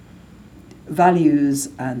values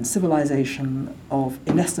and civilization of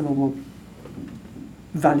inestimable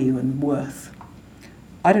value and worth.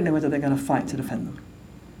 I don't know whether they're going to fight to defend them.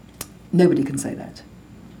 Nobody can say that.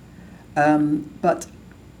 But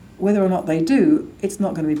whether or not they do, it's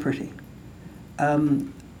not going to be pretty.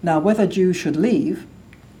 Now, whether Jews should leave,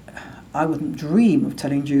 I wouldn't dream of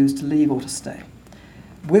telling Jews to leave or to stay.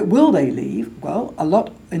 Will they leave? Well, a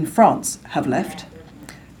lot in France have left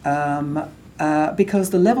because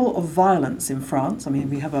the level of violence in France,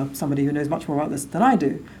 we have somebody who knows much more about this than I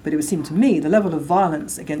do, but it would seem to me the level of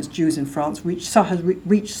violence against Jews in France has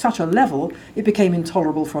reached such a level, it became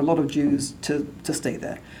intolerable for a lot of Jews to stay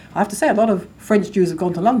there. I have to say, a lot of French Jews have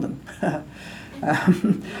gone to London.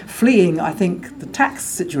 Fleeing, I think, the tax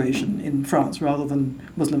situation in France rather than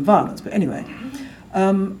Muslim violence. But anyway,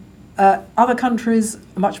 other countries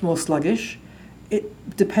are much more sluggish.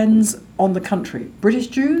 It depends on the country. British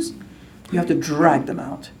Jews, you have to drag them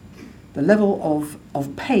out. the level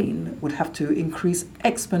of pain would have to increase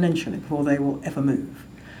exponentially before they will ever move.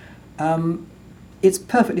 It's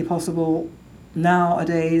perfectly possible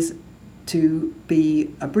nowadays to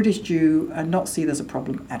be a British Jew and not see there's a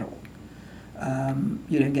problem at all.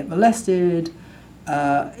 You don't get molested.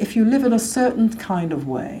 If you live in a certain kind of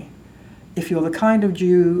way, if you're the kind of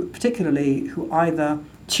Jew, particularly, who either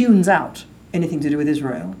tunes out anything to do with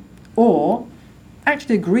Israel or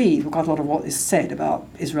actually agrees with quite a lot of what is said about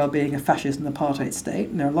Israel being a fascist and apartheid state,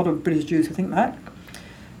 and there are a lot of British Jews who think that,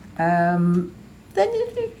 then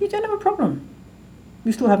you don't have a problem.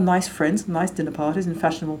 You still have nice friends, nice dinner parties in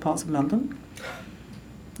fashionable parts of London.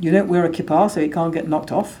 You don't wear a kippah, so you can't get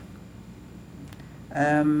knocked off.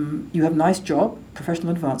 You have a nice job,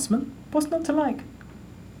 professional advancement. What's not to like?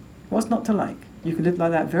 What's not to like? You can live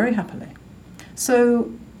like that very happily.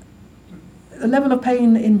 So the level of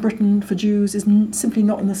pain in Britain for Jews is simply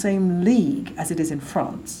not in the same league as it is in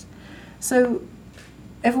France. So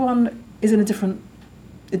everyone is in a different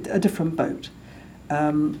boat.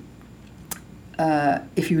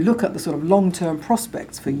 If you look at the sort of long-term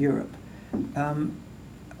prospects for Europe,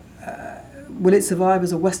 will it survive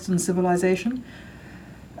as a Western civilization?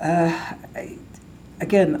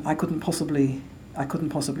 Again, I couldn't possibly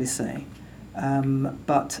say.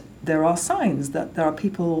 But there are signs that there are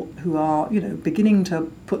people who are, beginning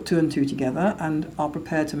to put two and two together and are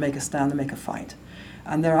prepared to make a stand and make a fight.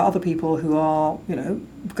 And there are other people who are,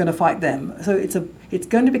 going to fight them. So it's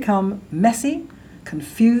going to become messy,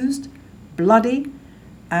 confused, bloody,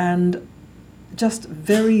 and just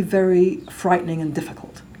very, very frightening and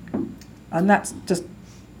difficult. And that's just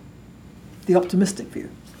the optimistic view.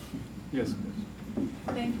 Yes.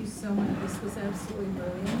 Thank you so much. This was absolutely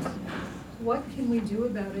brilliant. What can we do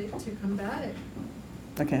about it to combat it?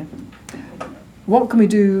 Okay. What can we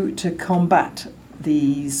do to combat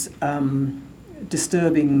these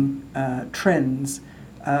disturbing trends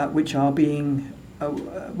which are being...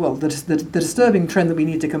 the disturbing trend that we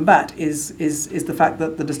need to combat is the fact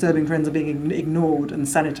that the disturbing trends are being ignored and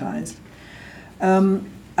sanitized.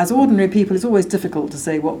 As ordinary people, it's always difficult to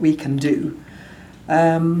say what we can do.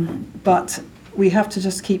 But we have to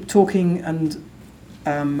just keep talking and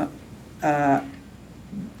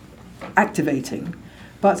activating,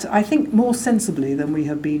 but I think more sensibly than we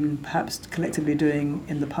have been perhaps collectively doing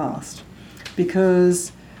in the past,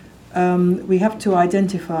 because we have to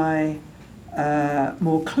identify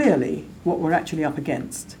more clearly what we're actually up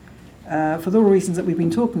against. For the reasons that we've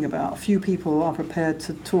been talking about, few people are prepared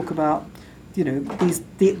to talk about,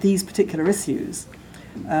 these particular issues.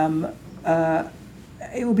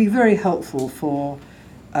 It will be very helpful for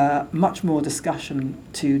much more discussion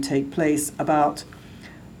to take place about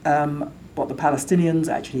what the Palestinians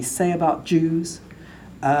actually say about Jews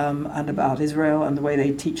and about Israel and the way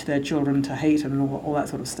they teach their children to hate and all that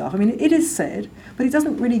sort of stuff. I mean, it is said, but it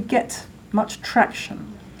doesn't really get much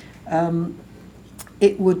traction.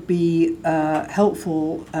 It would be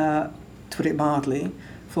helpful, to put it mildly,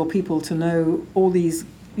 for people to know all these,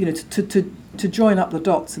 to join up the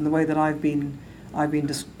dots in the way that I've been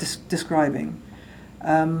describing,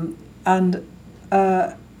 and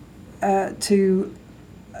to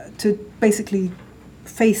basically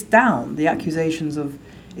face down the accusations of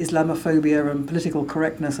Islamophobia and political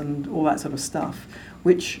correctness and all that sort of stuff,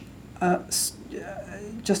 which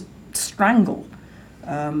just strangle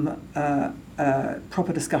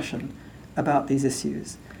proper discussion about these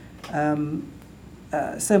issues.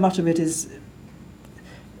 So much of it is,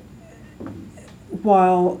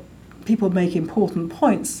 while people make important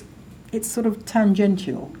points, it's sort of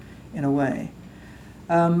tangential in a way.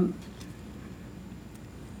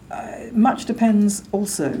 Much depends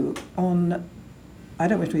also on, I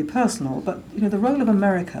don't wish to be personal, but the role of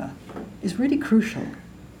America is really crucial.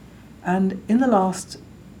 And in the last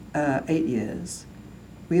 8 years,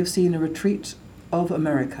 we have seen a retreat of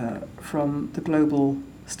America from the global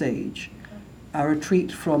stage, a retreat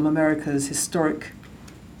from America's historic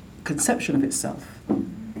conception of itself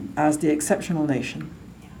as the exceptional nation,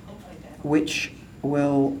 which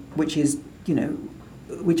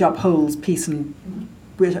upholds peace and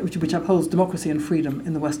which upholds democracy and freedom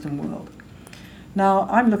in the Western world. Now,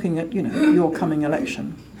 I'm looking at your coming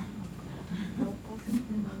election. Are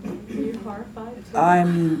you horrified?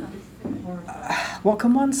 What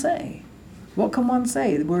can one say? What can one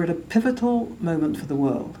say? We're at a pivotal moment for the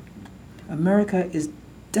world. America is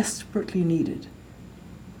desperately needed.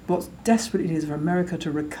 What's desperately needed is for America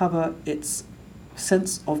to recover its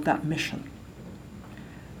sense of that mission.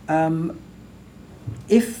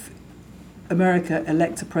 If America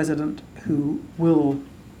elects a president who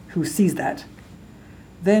sees that,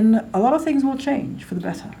 then a lot of things will change for the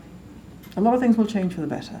better. A lot of things will change for the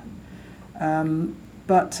better.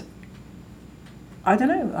 But I don't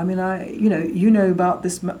know. I mean, you know about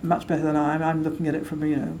this much better than I am. I'm looking at it from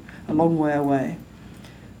a long way away,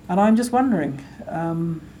 and I'm just wondering.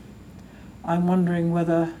 I'm wondering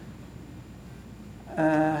whether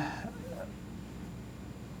at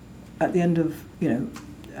the end of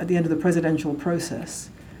the presidential process,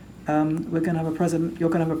 we're going to have a president. You're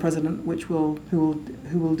going to have a president who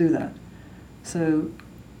will do that. So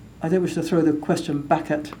I don't wish to throw the question back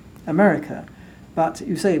at America, but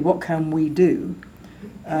you say, what can we do?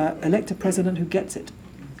 Elect a president who gets it.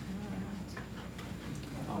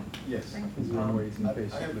 Yes. I have 2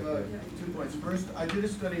 points. First, I did a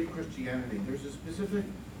study of Christianity. There's a specific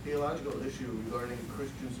theological issue regarding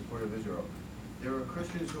Christian support of Israel. There are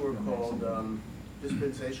Christians who are called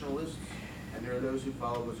dispensationalists, and there are those who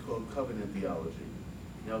follow what's called covenant theology.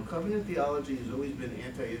 Now, covenant theology has always been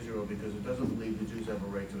anti-Israel because it doesn't believe the Jews have a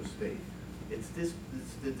right to a state. It's the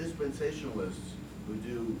dispensationalists who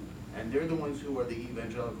do, and they're the ones who are the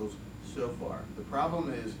evangelicals so far. The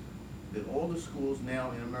problem is that all the schools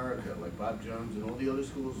now in America, like Bob Jones and all the other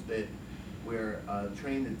schools that where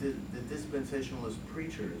train the dispensationalist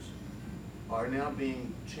preachers, are now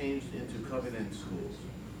being changed into covenant schools.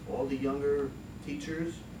 All the younger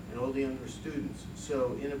teachers and all the younger students.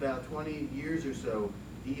 So in about 20 years or so,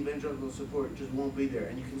 the evangelical support just won't be there.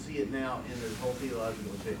 And you can see it now in the whole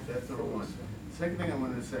theological change. That's number one. The second thing I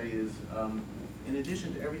wanted to say is, in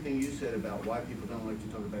addition to everything you said about why people don't like to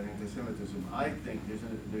talk about anti-Semitism, I think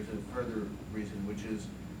there's a further reason, which is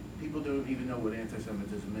people don't even know what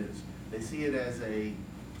anti-Semitism is. They see it as a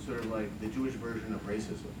sort of like the Jewish version of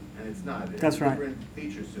racism, and it's not. It has different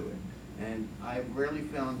features to it. And I've rarely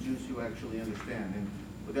found Jews who actually understand. And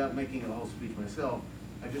without making a whole speech myself,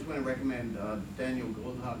 I just want to recommend Daniel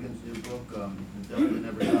Goldhagen's new book, The Devil That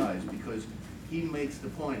Never Dies, because he makes the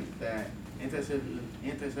point that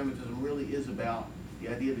anti-Semitism really is about the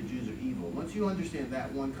idea that Jews are evil. Once you understand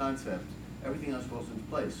that one concept, everything else falls into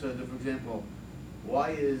place. So, that, for example,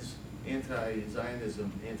 why is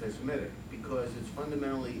anti-Zionism anti-Semitic? Because it's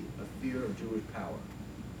fundamentally a fear of Jewish power.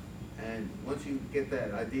 And once you get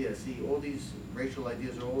that idea, see, all these racial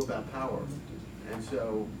ideas are all about power. And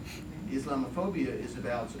so Islamophobia is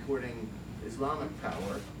about supporting Islamic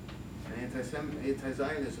power, and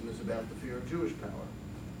anti-Zionism is about the fear of Jewish power.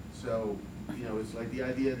 So, it's like the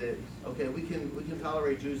idea that, okay, we can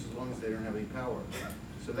tolerate Jews as long as they don't have any power.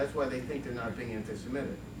 So that's why they think they're not being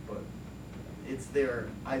anti-Semitic. But it's their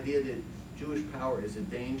idea that Jewish power is a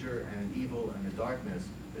danger and an evil and a darkness,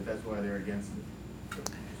 that's why they're against it.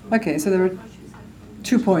 Okay, so there are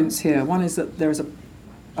 2 points here. One is that there is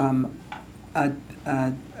a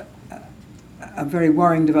very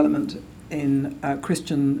worrying development in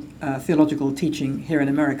Christian theological teaching here in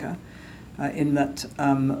America, in that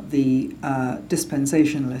the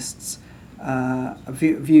dispensationalists'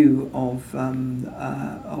 view of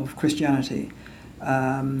Christianity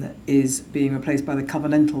is being replaced by the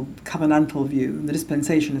covenantal view. And the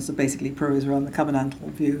dispensationalists are basically pro-Israel, and the covenantal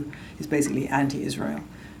view is basically anti-Israel.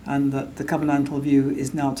 And that the covenantal view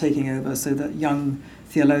is now taking over, so that young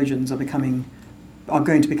theologians are going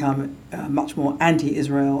to become much more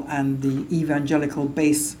anti-Israel, and the evangelical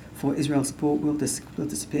base for Israel support will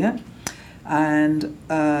disappear. And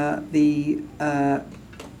the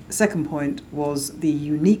second point was the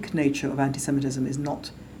unique nature of anti-Semitism is not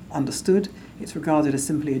understood. It's regarded as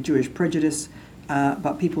simply a Jewish prejudice,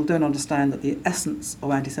 but people don't understand that the essence of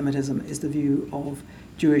anti-Semitism is the view of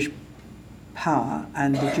Jewish power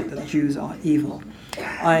and that the Jews are evil.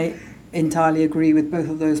 I entirely agree with both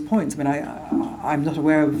of those points. I mean, I'm not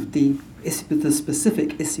aware of the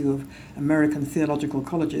specific issue of American theological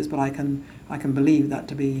colleges, but I can believe that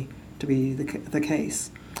to be the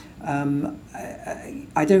case.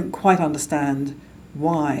 I don't quite understand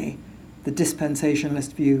why the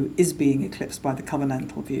dispensationalist view is being eclipsed by the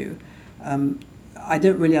covenantal view. I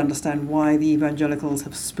don't really understand why the evangelicals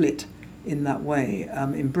have split in that way.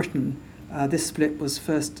 In Britain, this split was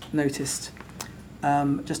first noticed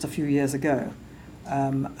just a few years ago,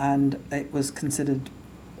 and it was considered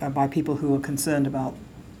by people who were concerned about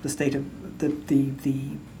the state of the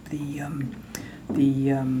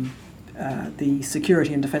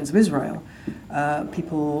security and defense of Israel.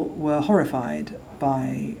 People were horrified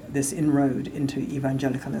by this inroad into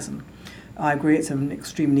evangelicalism. I agree it's an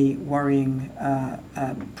extremely worrying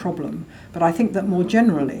problem, but I think that more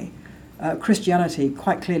generally, Christianity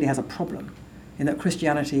quite clearly has a problem in that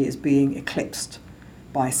Christianity is being eclipsed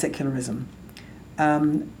by secularism.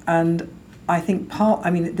 And I think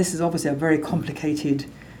this is obviously a very complicated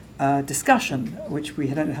discussion, which we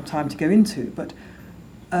don't have time to go into, but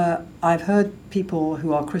I've heard people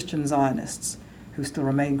who are Christian Zionists who still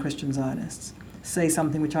remain Christian Zionists, say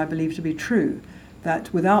something which I believe to be true,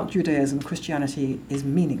 that without Judaism, Christianity is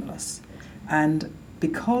meaningless. And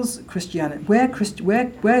because Christianity, where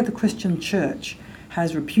the Christian church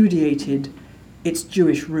has repudiated its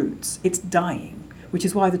Jewish roots, it's dying, which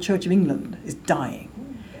is why the Church of England is dying.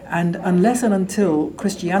 And unless and until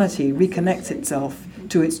Christianity reconnects itself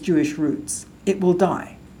to its Jewish roots, it will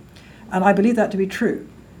die. And I believe that to be true.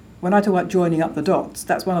 When I talk about joining up the dots,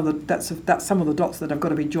 that's some of the dots that have got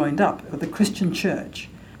to be joined up. But the Christian church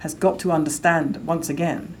has got to understand once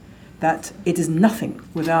again that it is nothing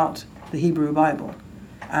without the Hebrew Bible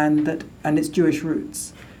and its Jewish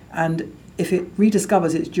roots. And if it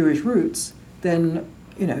rediscovers its Jewish roots, then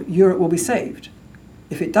Europe will be saved.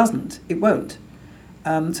 If it doesn't, it won't.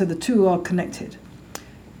 So the two are connected.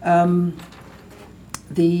 The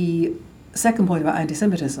second point about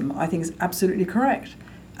anti-Semitism, I think, is absolutely correct.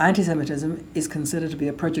 Anti-Semitism is considered to be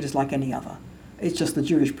a prejudice like any other. It's just the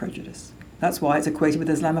Jewish prejudice. That's why it's equated with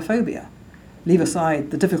Islamophobia. Leave aside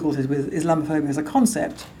the difficulties with Islamophobia as a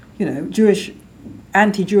concept.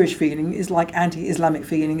 Anti-Jewish feeling is like anti-Islamic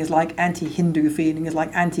feeling, is like anti-Hindu feeling, is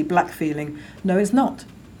like anti-black feeling. No, it's not.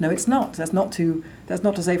 No, it's not. That's not to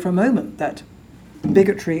say for a moment that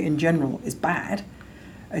bigotry in general is bad.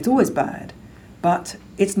 It's always bad. But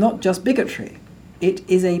it's not just bigotry. It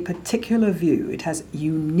is a particular view. It has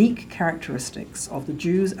unique characteristics of the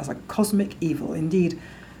Jews as a cosmic evil. Indeed,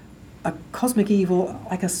 a cosmic evil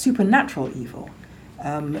like a supernatural evil.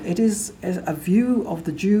 It is a view of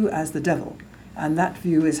the Jew as the devil. And that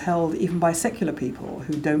view is held even by secular people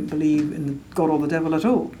who don't believe in God or the devil at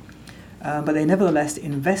all. But they nevertheless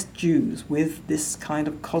invest Jews with this kind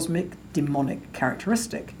of cosmic, demonic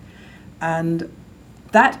characteristic. And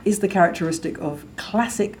that is the characteristic of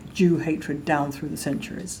classic Jew hatred down through the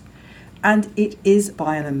centuries. And it is,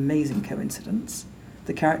 by an amazing coincidence,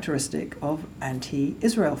 the characteristic of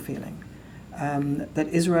anti-Israel feeling. That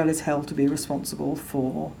Israel is held to be responsible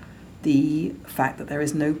for the fact that there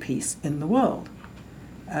is no peace in the world.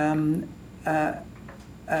 Benjamin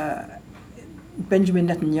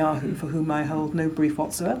Netanyahu, for whom I hold no brief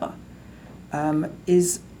whatsoever,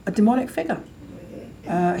 is a demonic figure.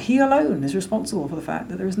 He alone is responsible for the fact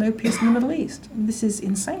that there is no peace in the Middle East. And this is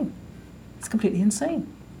insane. It's completely insane.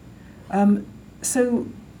 So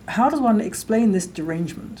how does one explain this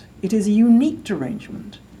derangement? It is a unique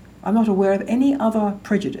derangement. I'm not aware of any other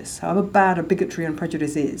prejudice, however bad a bigotry and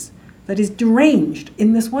prejudice is, that is deranged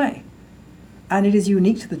in this way. And it is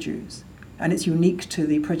unique to the Jews. And it's unique to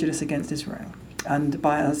the prejudice against Israel. And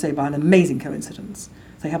by an amazing coincidence,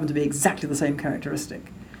 they happen to be exactly the same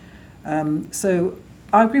characteristic. So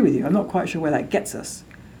I agree with you. I'm not quite sure where that gets us.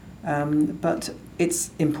 But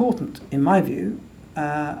it's important, in my view,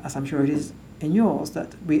 as I'm sure it is in yours,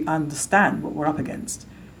 that we understand what we're up against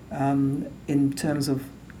in terms of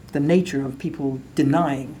the nature of people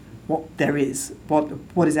denying what there is,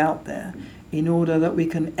 what is out there, in order that we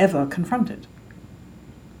can ever confront it.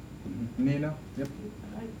 Nina? Yep.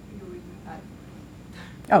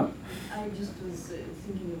 Oh. I just was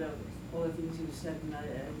thinking about all the things you said, and I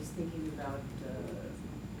was thinking about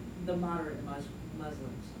the moderate Muslims.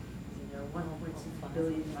 1.6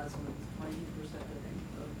 billion Muslims, 20%, I think,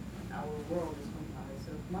 of our world is comprised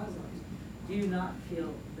of Muslims. Do you not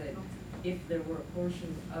feel that if there were a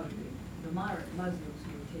portion of the moderate Muslims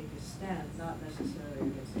who would take a stand, not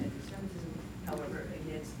necessarily against anti-Semitism, however,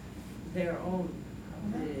 against their own,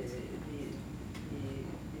 the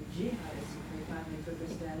jihadists, if they finally took a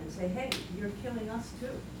stand and say, hey, you're killing us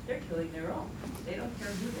too. They're killing their own. They don't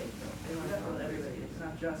care who they kill. They want to kill everybody. It's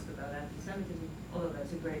not just about anti-Semitism, although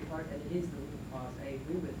that's a great part, and it is the root cause. I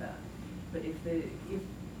agree with that. But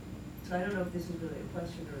so I don't know if this is really a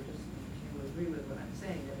question or just if you agree with what I'm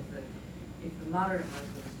saying, that if the moderate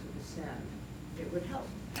Muslims took a stand, it would help.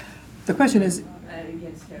 The question is,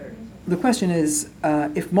 against terrorism. The question is,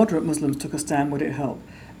 if moderate Muslims took a stand, would it help?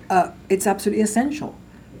 It's absolutely essential.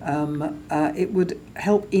 It would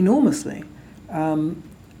help enormously.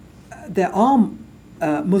 There are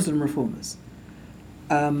Muslim reformers.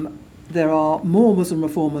 There are more Muslim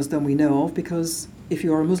reformers than we know of, because if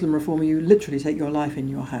you're a Muslim reformer, you literally take your life in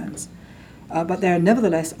your hands. But there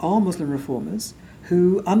nevertheless are Muslim reformers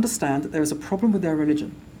who understand that there is a problem with their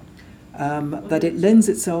religion, that it lends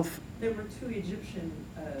itself... There were two Egyptian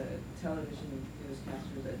television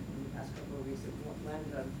newscasters that in the past couple of weeks that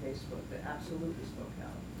landed on Facebook that absolutely spoke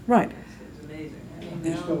out. Right. It's amazing.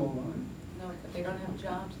 They're still online. No, but they don't have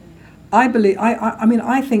jobs anymore. I believe,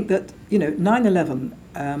 I think that, 9/11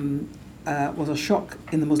 was a shock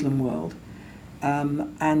in the Muslim world,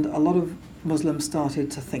 and a lot of Muslims started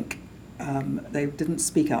to think. They didn't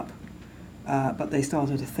speak up, but they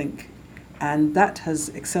started to think. And that has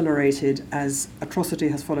accelerated as atrocity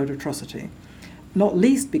has followed atrocity, not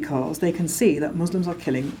least because they can see that Muslims are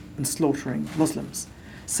killing and slaughtering Muslims.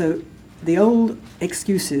 So the old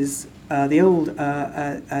excuses, the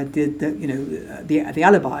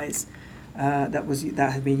alibis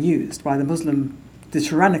that have been used by the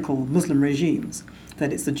tyrannical Muslim regimes,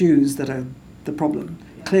 that it's the Jews that are the problem,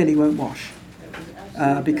 clearly won't wash,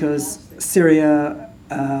 because Syria,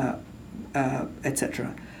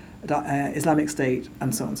 etc., Islamic State,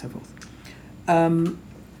 and so on and so forth.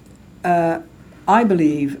 I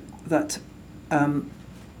believe that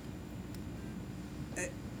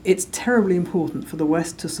it's terribly important for the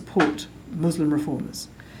West to support Muslim reformers.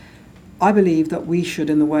 I believe that we should,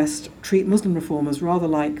 in the West, treat Muslim reformers rather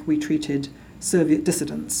like we treated Soviet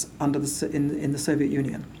dissidents in the Soviet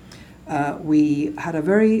Union. We had a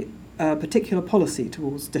very particular policy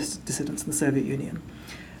towards dissidents in the Soviet Union.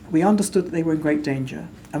 We understood that they were in great danger,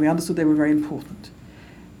 and we understood they were very important.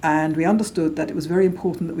 And we understood that it was very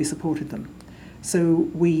important that we supported them. So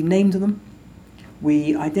we named them,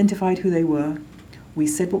 we identified who they were, we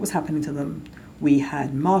said what was happening to them, we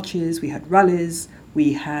had marches, we had rallies,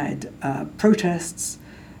 we had protests.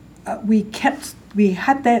 We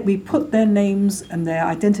put their names and their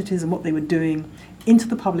identities and what they were doing into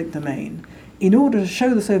the public domain in order to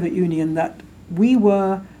show the Soviet Union that we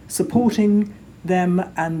were supporting them,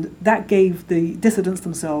 and that gave the dissidents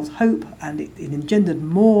themselves hope, and it engendered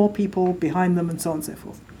more people behind them, and so on and so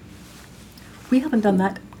forth. We haven't done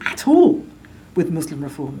that at all with Muslim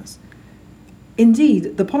reformers.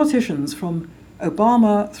 Indeed, the politicians from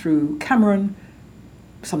Obama through Cameron,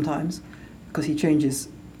 sometimes, because he changes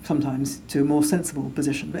sometimes to a more sensible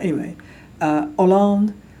position, but anyway,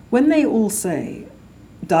 Hollande, when they all say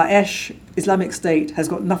Daesh, Islamic State, has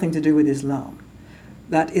got nothing to do with Islam,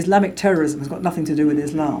 that Islamic terrorism has got nothing to do with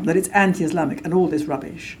Islam, that it's anti-Islamic and all this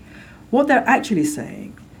rubbish, what they're actually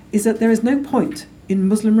saying is that there is no point in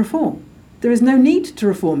Muslim reform. There is no need to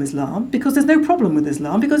reform Islam because there's no problem with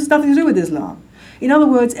Islam, because it's nothing to do with Islam. In other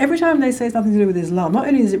words, every time they say it's nothing to do with Islam, not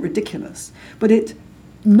only is it ridiculous, but it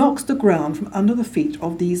knocks the ground from under the feet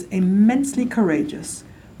of these immensely courageous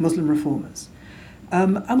Muslim reformers.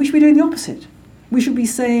 And we should be doing the opposite. We should be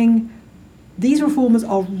saying these reformers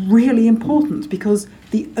are really important, because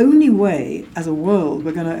the only way as a world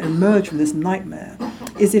we're going to emerge from this nightmare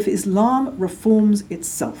is if Islam reforms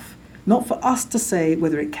itself. Not for us to say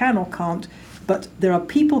whether it can or can't, but there are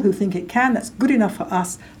people who think it can, that's good enough for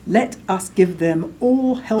us. Let us give them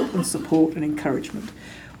all help and support and encouragement.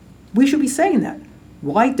 We should be saying that.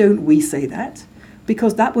 Why don't we say that?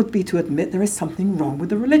 Because that would be to admit there is something wrong with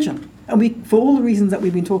the religion. And for all the reasons that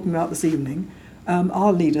we've been talking about this evening,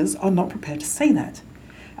 our leaders are not prepared to say that.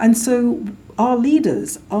 And so our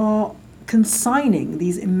leaders are consigning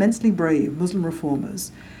these immensely brave Muslim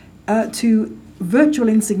reformers to virtual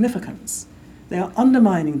insignificance. They are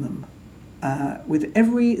undermining them with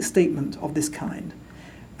every statement of this kind.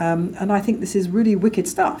 And I think this is really wicked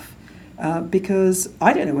stuff, because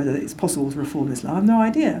I don't know whether it's possible to reform Islam. I have no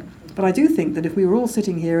idea. But I do think that if we were all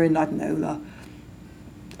sitting here in, I don't know,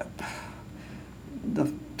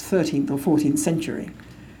 the 13th or 14th century,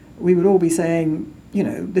 we would all be saying,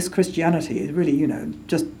 this Christianity is really,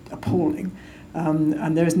 just appalling.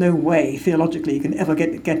 And there is no way, theologically, it can ever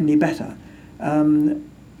get any better.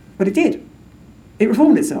 But it did. It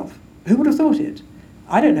reformed itself. Who would have thought it?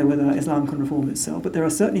 I don't know whether Islam can reform itself, but there are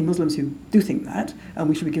certainly Muslims who do think that, and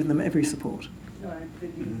we should be giving them every support. No, I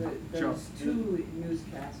think those two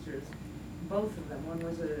newscasters, both of them, one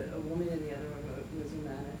was a woman and the other one was a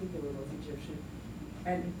man, I think they were both Egyptian,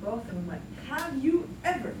 and both of them went, have you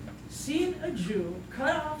ever seen a Jew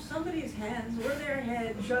cut off somebody's hands or their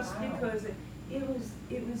head just because it was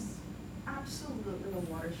absolutely a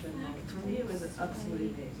watershed moment. For me, it was absolutely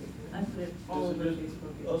amazing. I put it all over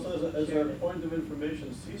Facebook. Also, as a point of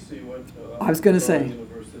information, Sisi went to I was going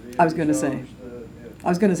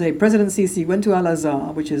to say, President Sisi went to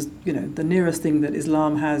Al-Azhar, which is, the nearest thing that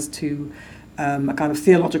Islam has to a kind of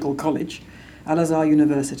theological college, Al-Azhar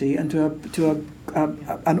University, and to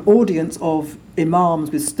an audience of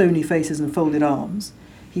imams with stony faces and folded arms.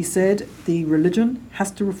 He said the religion has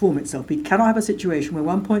to reform itself. We cannot have a situation where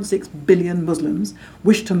 1.6 billion Muslims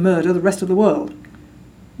wish to murder the rest of the world.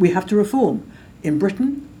 We have to reform. In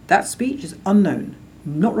Britain, that speech is unknown,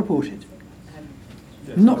 not reported.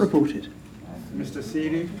 Not reported. Mr.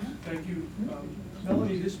 Sidi. Thank you.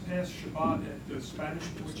 Melanie, this past Shabbat at the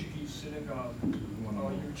Spanish-Portuguese Synagogue,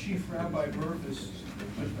 your chief Rabbi Burvis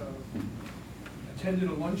attended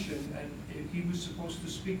a luncheon, and he was supposed to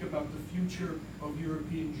speak about the future of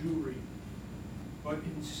European Jewry. But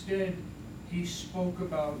instead, he spoke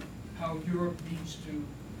about how Europe needs to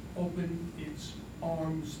open its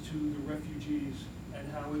arms to the refugees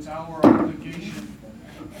and how it's our obligation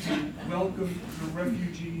to welcome the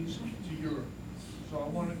refugees to Europe. So I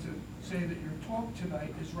wanted to say that your talk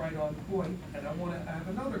tonight is right on point, and I want to have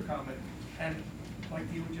another comment, and I'd like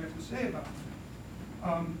to hear what you have to say about it.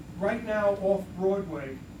 Right now, off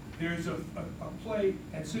Broadway, there's a play,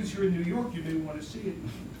 and since you're in New York, you may want to see it.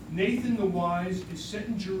 Nathan the Wise is set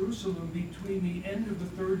in Jerusalem between the end of the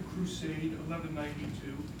Third Crusade,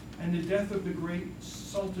 1192, and the death of the great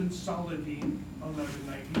Sultan Saladin,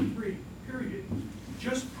 1193, period.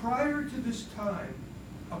 Just prior to this time,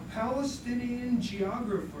 a Palestinian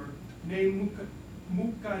geographer named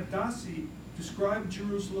Muqaddasi described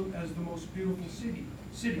Jerusalem as the most beautiful city.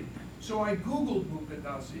 So I Googled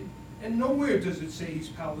Muqaddasi, and nowhere does it say he's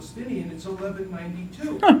Palestinian. It's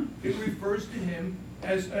 1192. It refers to him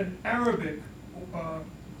as an Arabic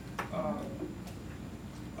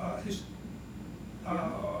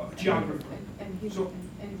geographer.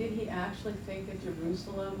 And did he actually think that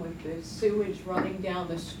Jerusalem, with the sewage running down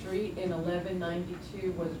the street in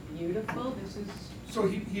 1192, was beautiful? This is so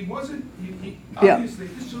he wasn't. He Yeah. obviously.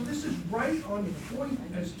 So this is right on point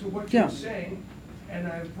as to what you're saying. And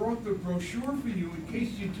I brought the brochure for you in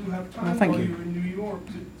case you two have time while you're in New York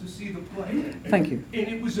to see the play. Thank you. And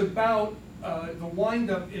it was about, the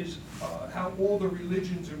wind-up is how all the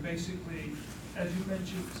religions are basically, as you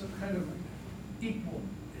mentioned, some kind of equal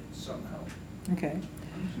somehow. Okay.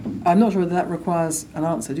 I'm not sure that requires an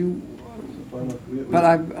answer, but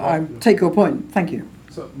I take your point. Thank you.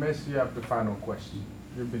 So, Miss, you have the final question.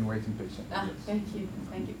 You've been waiting patiently. Thank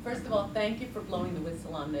you. First of all, thank you for blowing the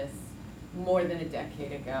whistle on this more than a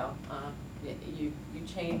decade ago. You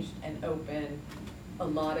changed and opened a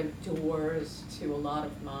lot of doors to a lot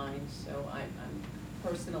of minds, so I'm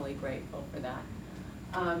personally grateful for that.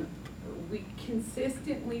 We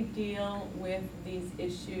consistently deal with these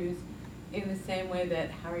issues in the same way that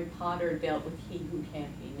Harry Potter dealt with he who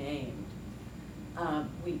can't be named.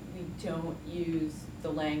 We don't use the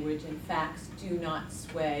language, and facts do not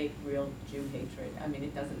sway real Jew hatred. I mean,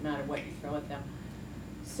 it doesn't matter what you throw at them.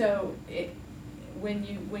 So when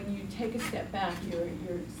you take a step back,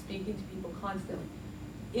 you're speaking to people constantly.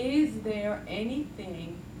 Is there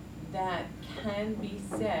anything that can be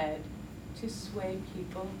said to sway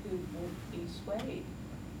people who won't be swayed?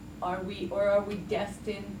 Are we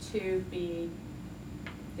destined to be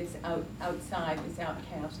this outside, this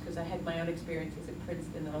outcast? Because I had my own experiences at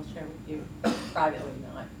Princeton that I'll share with you privately,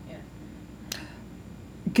 not. Yeah.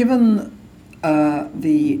 Given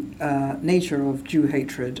the nature of Jew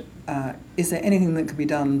hatred, is there anything that can be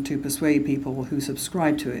done to persuade people who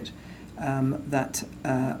subscribe to it that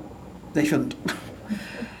they shouldn't?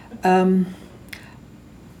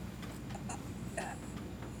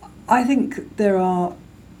 I think there are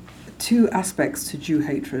two aspects to Jew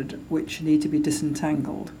hatred which need to be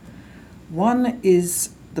disentangled. One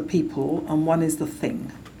is the people and one is the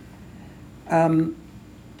thing.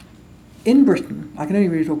 In Britain, I can only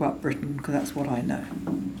really talk about Britain because that's what I know.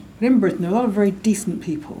 But in Britain, there are a lot of very decent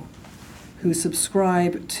people who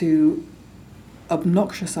subscribe to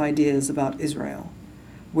obnoxious ideas about Israel,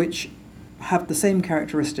 which have the same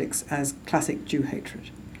characteristics as classic Jew hatred.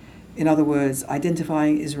 In other words,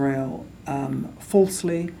 identifying Israel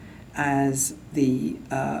falsely as the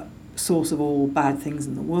source of all bad things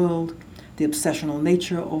in the world, the obsessional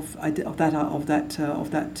nature of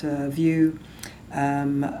that view,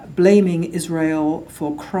 blaming Israel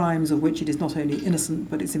for crimes of which it is not only innocent,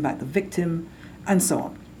 but it's in fact the victim, and so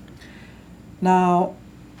on. Now,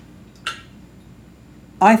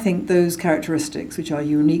 I think those characteristics, which are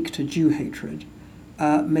unique to Jew hatred,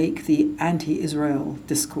 make the anti-Israel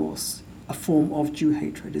discourse a form of Jew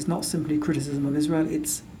hatred. It's not simply criticism of Israel,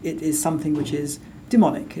 it is something which is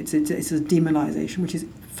demonic. It's a demonization which is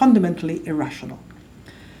fundamentally irrational.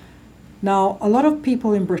 Now, a lot of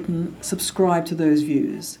people in Britain subscribe to those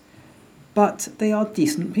views, but they are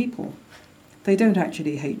decent people. They don't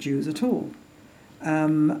actually hate Jews at all.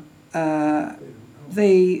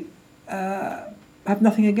 They have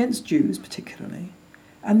nothing against Jews particularly,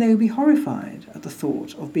 and they would be horrified at the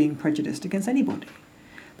thought of being prejudiced against anybody.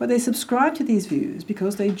 But they subscribe to these views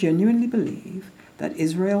because they genuinely believe that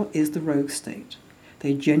Israel is the rogue state.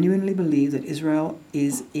 They genuinely believe that Israel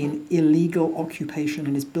is in illegal occupation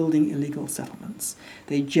and is building illegal settlements.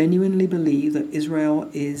 They genuinely believe that Israel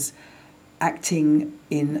is acting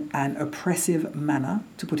in an oppressive manner,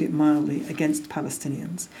 to put it mildly, against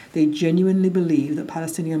Palestinians. They genuinely believe that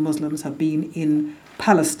Palestinian Muslims have been in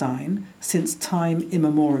Palestine since time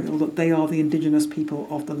immemorial, that they are the indigenous people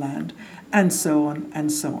of the land, and so on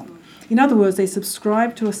and so on. In other words, they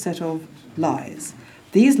subscribe to a set of lies.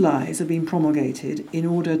 These lies have been promulgated in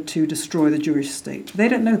order to destroy the Jewish state. They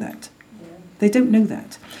don't know that. They don't know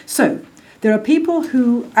that. So, there are people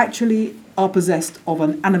who actually are possessed of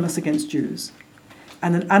an animus against Jews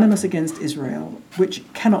and an animus against Israel, which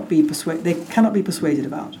cannot be they cannot be persuaded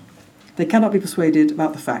about. They cannot be persuaded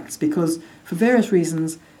about the facts because, for various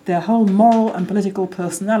reasons, their whole moral and political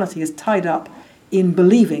personality is tied up in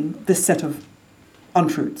believing this set of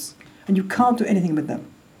untruths. And you can't do anything with them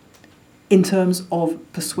in terms of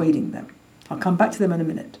persuading them. I'll come back to them in a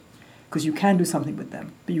minute, because you can do something with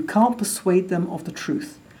them, but you can't persuade them of the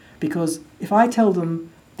truth. Because if I tell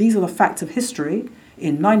them these are the facts of history,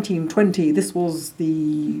 in 1920 this was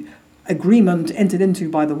the agreement entered into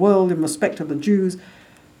by the world in respect of the Jews,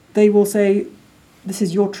 they will say, this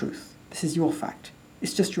is your truth, this is your fact.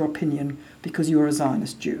 It's just your opinion because you're a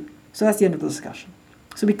Zionist Jew. So that's the end of the discussion.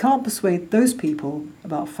 So we can't persuade those people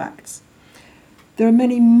about facts. There are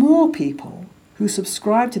many more people who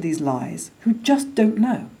subscribe to these lies who just don't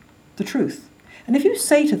know the truth. And if you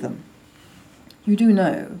say to them, you do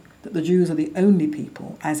know that the Jews are the only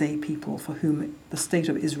people, as a people, for whom the state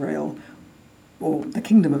of Israel or the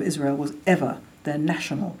kingdom of Israel was ever their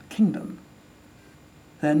national kingdom,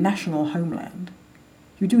 their national homeland,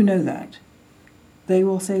 you do know that, they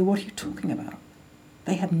will say, what are you talking about?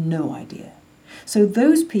 They have no idea. So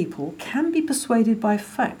those people can be persuaded by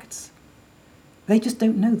facts. They just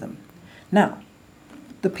don't know them. Now,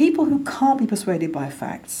 the people who can't be persuaded by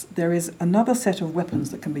facts, there is another set of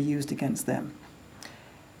weapons that can be used against them.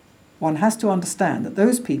 One has to understand that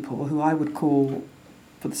those people, who I would call,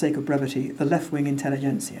 for the sake of brevity, the left-wing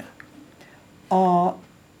intelligentsia, are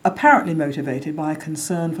apparently motivated by a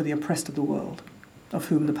concern for the oppressed of the world, of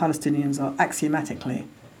whom the Palestinians are axiomatically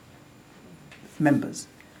members.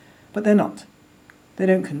 But they're not.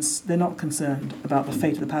 They're not concerned about the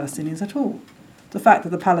fate of the Palestinians at all. The fact that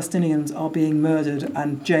the Palestinians are being murdered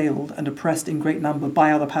and jailed and oppressed in great number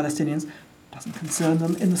by other Palestinians doesn't concern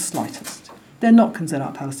them in the slightest. They're not concerned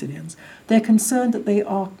about Palestinians. They're concerned that they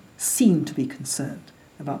are seen to be concerned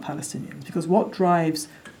about Palestinians, because what drives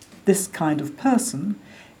this kind of person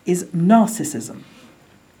is narcissism.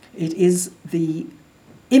 It is the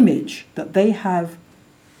image that they have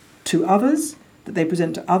to others, that they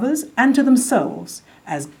present to others and to themselves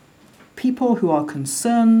as people who are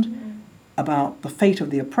concerned about the fate of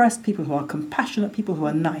the oppressed, people who are compassionate, people who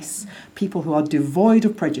are nice, people who are devoid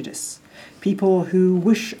of prejudice, people who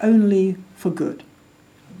wish only for good.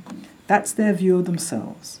 That's their view of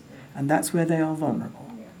themselves, and that's where they are vulnerable.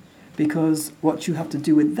 Because what you have to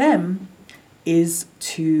do with them is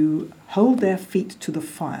to hold their feet to the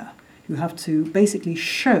fire. You have to basically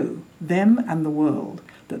show them and the world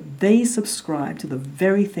that they subscribe to the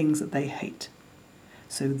very things that they hate.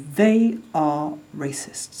 So they are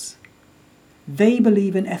racists. They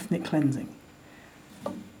believe in ethnic cleansing.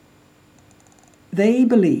 They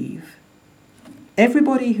believe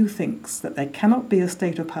everybody who thinks that there cannot be a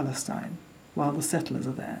state of Palestine while the settlers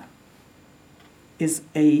are there is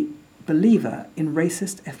a believer in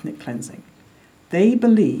racist ethnic cleansing. They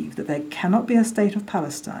believe that there cannot be a state of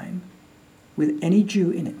Palestine with any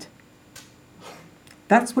Jew in it.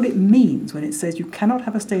 That's what it means when it says you cannot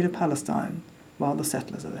have a state of Palestine while the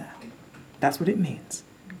settlers are there. That's what it means.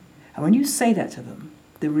 And when you say that to them,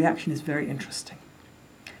 the reaction is very interesting.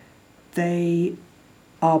 They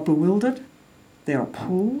are bewildered, they are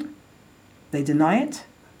appalled, they deny it,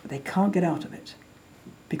 but they can't get out of it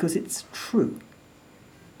because it's true.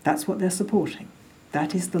 That's what they're supporting.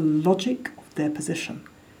 That is the logic of their position.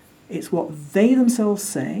 It's what they themselves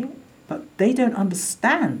say, but they don't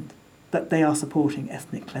understand that they are supporting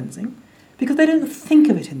ethnic cleansing because they don't think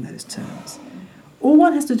of it in those terms. All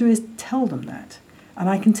one has to do is tell them that. And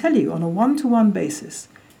I can tell you on a one-to-one basis,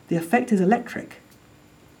 the effect is electric.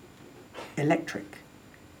 Electric.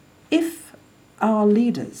 If our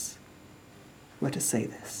leaders were to say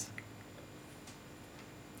this,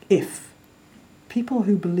 if people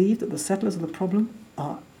who believe that the settlers are the problem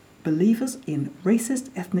are believers in racist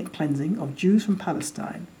ethnic cleansing of Jews from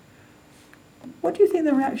Palestine, what do you think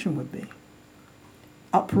the reaction would be?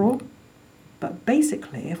 Uproar? But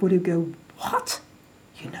basically, everybody would go, what?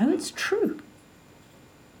 You know, it's true.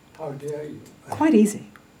 How dare you? Quite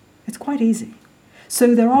easy. It's quite easy.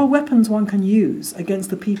 So there are weapons one can use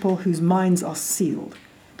against the people whose minds are sealed.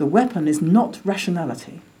 The weapon is not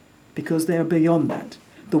rationality, because they are beyond that.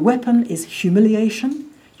 The weapon is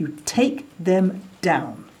humiliation. You take them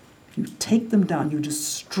down. You take them down. You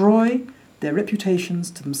destroy their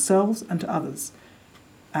reputations to themselves and to others.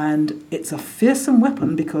 And it's a fearsome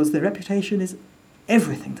weapon because their reputation is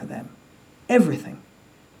everything to them. Everything.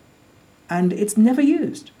 And it's never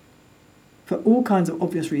used. for all kinds of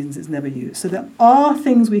obvious reasons, it's never used. So there are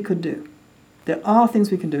things we could do. There are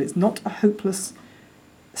things we can do. It's not a hopeless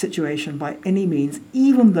situation by any means,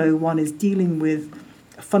 even though one is dealing with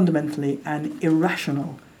fundamentally an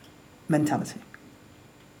irrational mentality.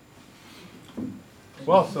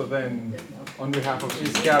 Well, so then, on behalf of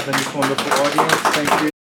ISCAP and this wonderful audience, thank you.